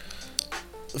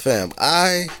 Fam,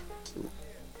 I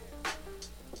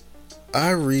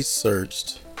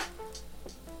researched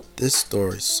this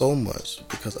story so much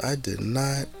because I did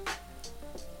not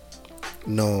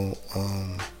know,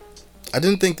 I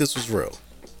didn't think this was real.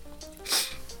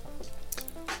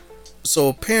 So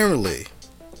apparently,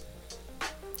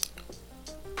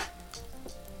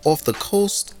 off the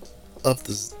coast of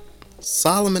the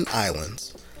Solomon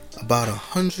Islands, about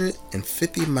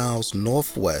 150 miles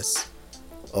northeast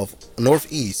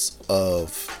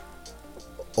of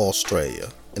Australia,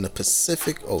 in the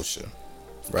Pacific Ocean,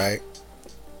 right?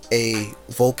 A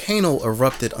volcano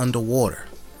erupted underwater.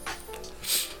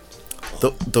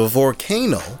 The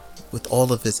volcano, with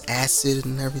all of its acid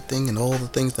and everything and all the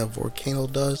things that volcano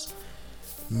does,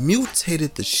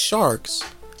 mutated the sharks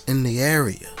in the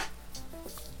area.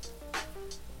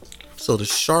 So the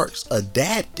sharks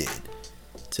adapted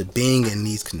to being in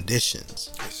these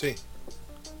conditions. I see.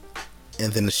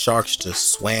 And then the sharks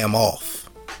just swam off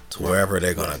to wherever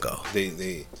they're gonna go.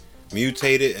 They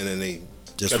mutated and then they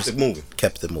just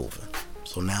kept it moving.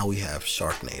 So now we have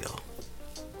Sharknado.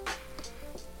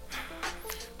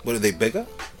 What, are they bigger?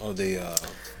 Or they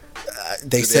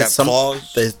said some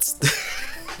claws?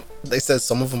 They said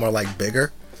some of them are like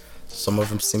bigger. Some of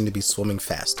them seem to be swimming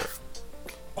faster.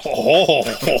 Don't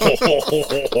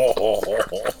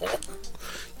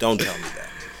tell me that.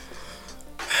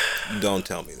 Don't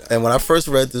tell me that. And when I first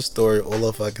read this story,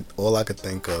 all I could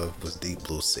think of was Deep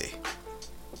Blue Sea.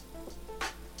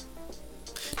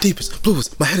 Deepest,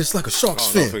 bluest, my head is like a shark's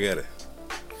fin. Don't forget it.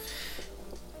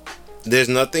 There's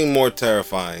nothing more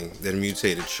terrifying than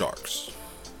mutated sharks.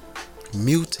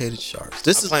 Mutated sharks.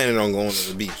 I'm planning on going to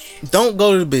the beach. Don't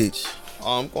go to the beach.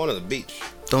 Oh, I'm going to the beach.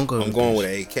 Don't go to the beach. I'm going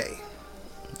with an AK.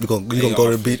 You gonna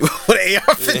go to the beach with an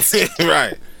AR-15.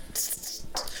 Right.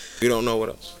 We don't know what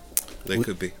else they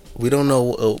could be. We don't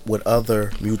know what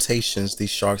other mutations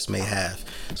these sharks may have.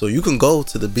 So you can go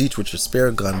to the beach with your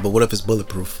spear gun, but what if it's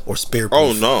bulletproof or spear proof?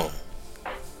 Oh no.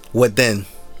 What then?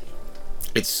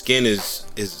 Its skin is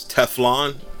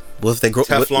Teflon. What if they grow?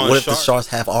 Teflon what if shark? the sharks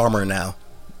have armor now?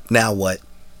 Now what?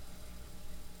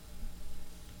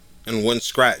 And one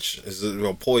scratch is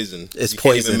a poison. It's you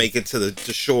poison. Can't even make it to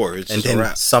the shore. It's And just a then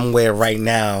wrap. somewhere right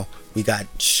now we got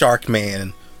Shark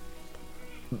Man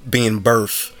being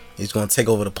birthed. He's gonna take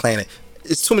over the planet.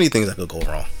 It's too many things that could go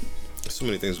wrong. There's so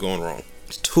many things going wrong.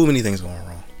 There's too many things going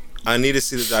wrong. I need to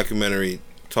see the documentary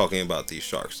talking about these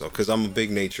sharks though, because I'm a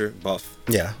big nature buff.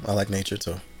 Yeah, I like nature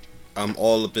too. I'm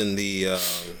all up in the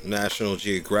National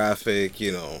Geographic.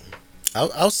 You know.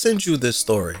 I'll send you this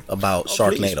story about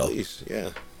Sharknado. Please,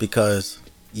 yeah. Because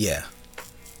yeah,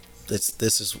 this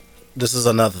is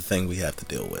another thing we have to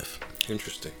deal with.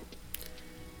 Interesting.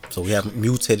 So we have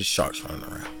mutated sharks running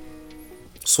around,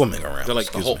 swimming around. They're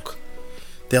like the Hulk.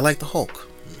 They're like the Hulk.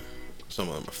 Some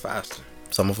of them are faster.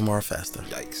 Some of them are faster.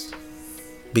 Yikes.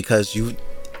 Because give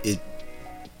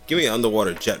me an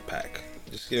underwater jetpack.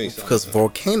 Just give me something. Because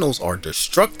volcanoes are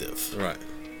destructive. Right.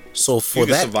 So for you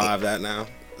can that, survive that now.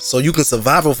 So you can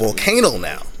survive a volcano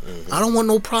now. Mm-hmm. I don't want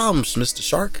no problems, Mr.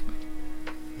 Shark.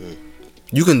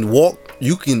 You can walk.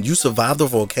 You survive the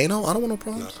volcano. I don't want no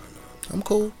problems. No. I'm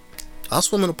cool. I'll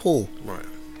swim in a pool. Right.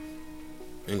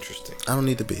 Interesting. I don't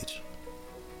need the beach.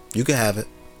 You can have it.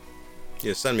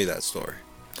 Yeah, send me that story.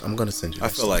 I'm gonna send you. I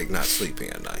feel like not sleeping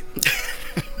at night.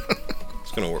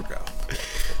 It's gonna work out.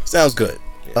 Sounds good.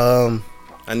 Yeah.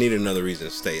 I need another reason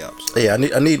to stay up. So. Yeah,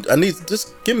 I need.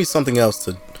 Just give me something else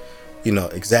to,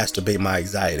 exacerbate my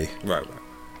anxiety. Right.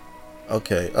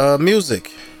 Okay.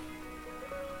 Music.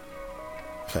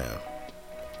 Fam,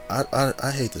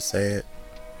 I hate to say it,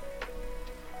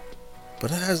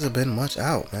 but it hasn't been much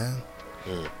out, man.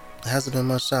 It hasn't been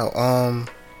much out.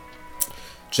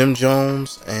 Jim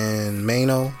Jones and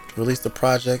Mano released a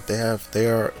project. They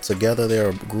are together. They're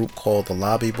a group called the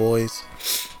Lobby Boys.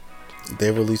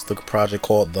 They released a project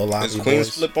called the Lobby Boys. Is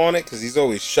Queen's flip on it? Because he's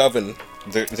always shoving.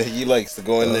 He likes to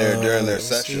go in there during their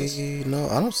sessions. No,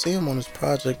 I don't see him on this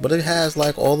project, but it has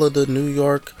like all of the New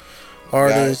York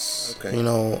artists. Guys,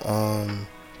 okay.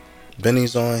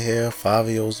 Benny's on here,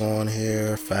 Fabio's on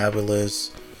here,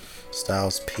 Fabulous,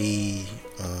 Styles P,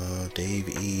 Dave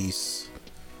East.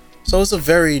 So it's a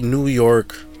very New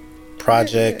York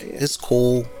project. Yeah. It's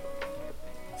cool.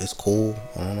 I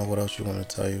don't know what else you want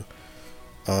to tell you.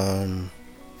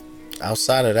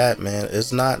 Outside of that, man,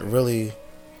 it's not really.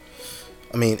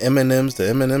 I mean, the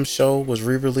Eminem show was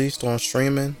re-released on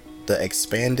streaming, the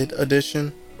expanded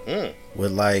edition,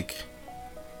 with like.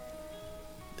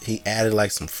 He added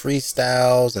like some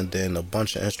freestyles and then a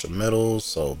bunch of instrumentals,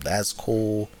 so that's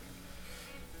cool.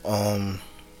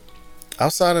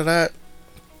 Outside of that,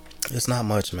 it's not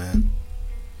much, man.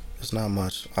 It's not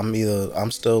much.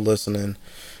 I'm still listening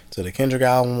to the Kendrick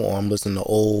album, or I'm listening to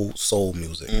old soul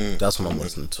music. That's what I'm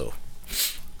listening to,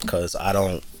 because I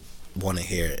don't want to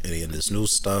hear any of this new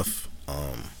stuff.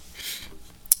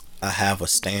 I have a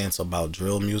stance about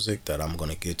drill music that I'm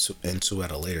gonna get into at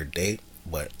a later date,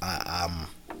 but I'm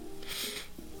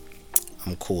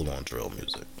cool on drill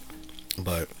music.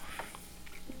 But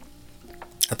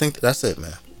I think that's it,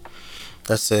 man.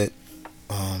 That's it.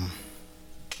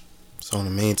 So in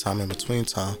the meantime, in between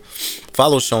time,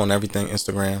 follow the show on everything.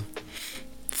 Instagram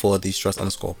for the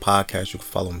stress_podcast. You can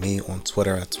follow me on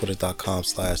Twitter at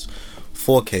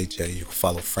twitter.com/4KJ. You can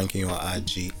follow Frankie on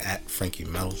IG at Frankie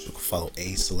Metals. You can follow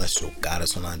A Celestial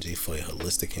Goddess on IG for your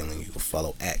holistic healing. You can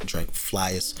follow at Drink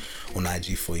Flyers on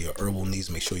IG for your herbal needs.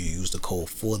 Make sure you use the code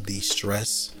for the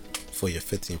stress for your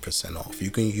 15% off.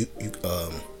 You can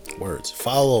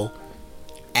follow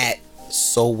at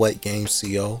So What Game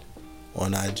CO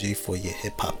on IG for your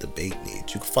hip hop debate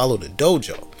needs. You can follow the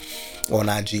dojo on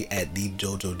IG at the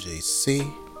DojoJC.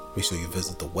 Make sure you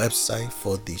visit the website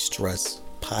for the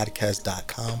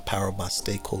stresspodcast.com, powered by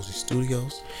Stay Cozy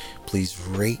Studios. Please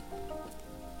rate,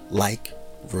 like,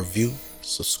 review,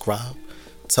 subscribe,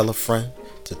 tell a friend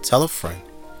to tell a friend,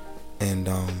 and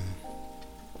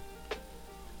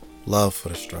love for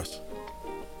the stress.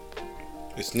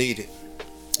 It's needed.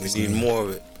 We need more of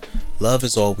it. Love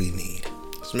is all we need.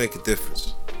 Let's make a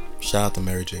difference. Shout out to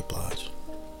Mary J. Blige.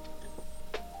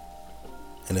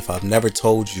 And if I've never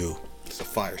told you, it's a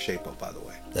fire shape up, by the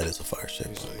way. That is a fire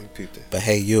shape up. But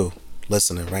hey, you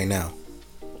listening right now,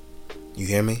 you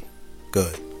hear me?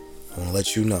 Good. I want to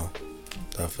let you know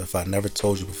If I never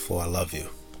told you before, I love you.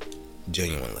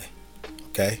 Genuinely.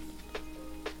 Okay?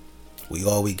 We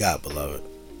all we got, beloved.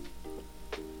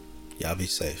 Y'all be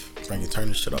safe. Frankie, turn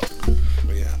this shit off.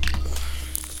 Yeah.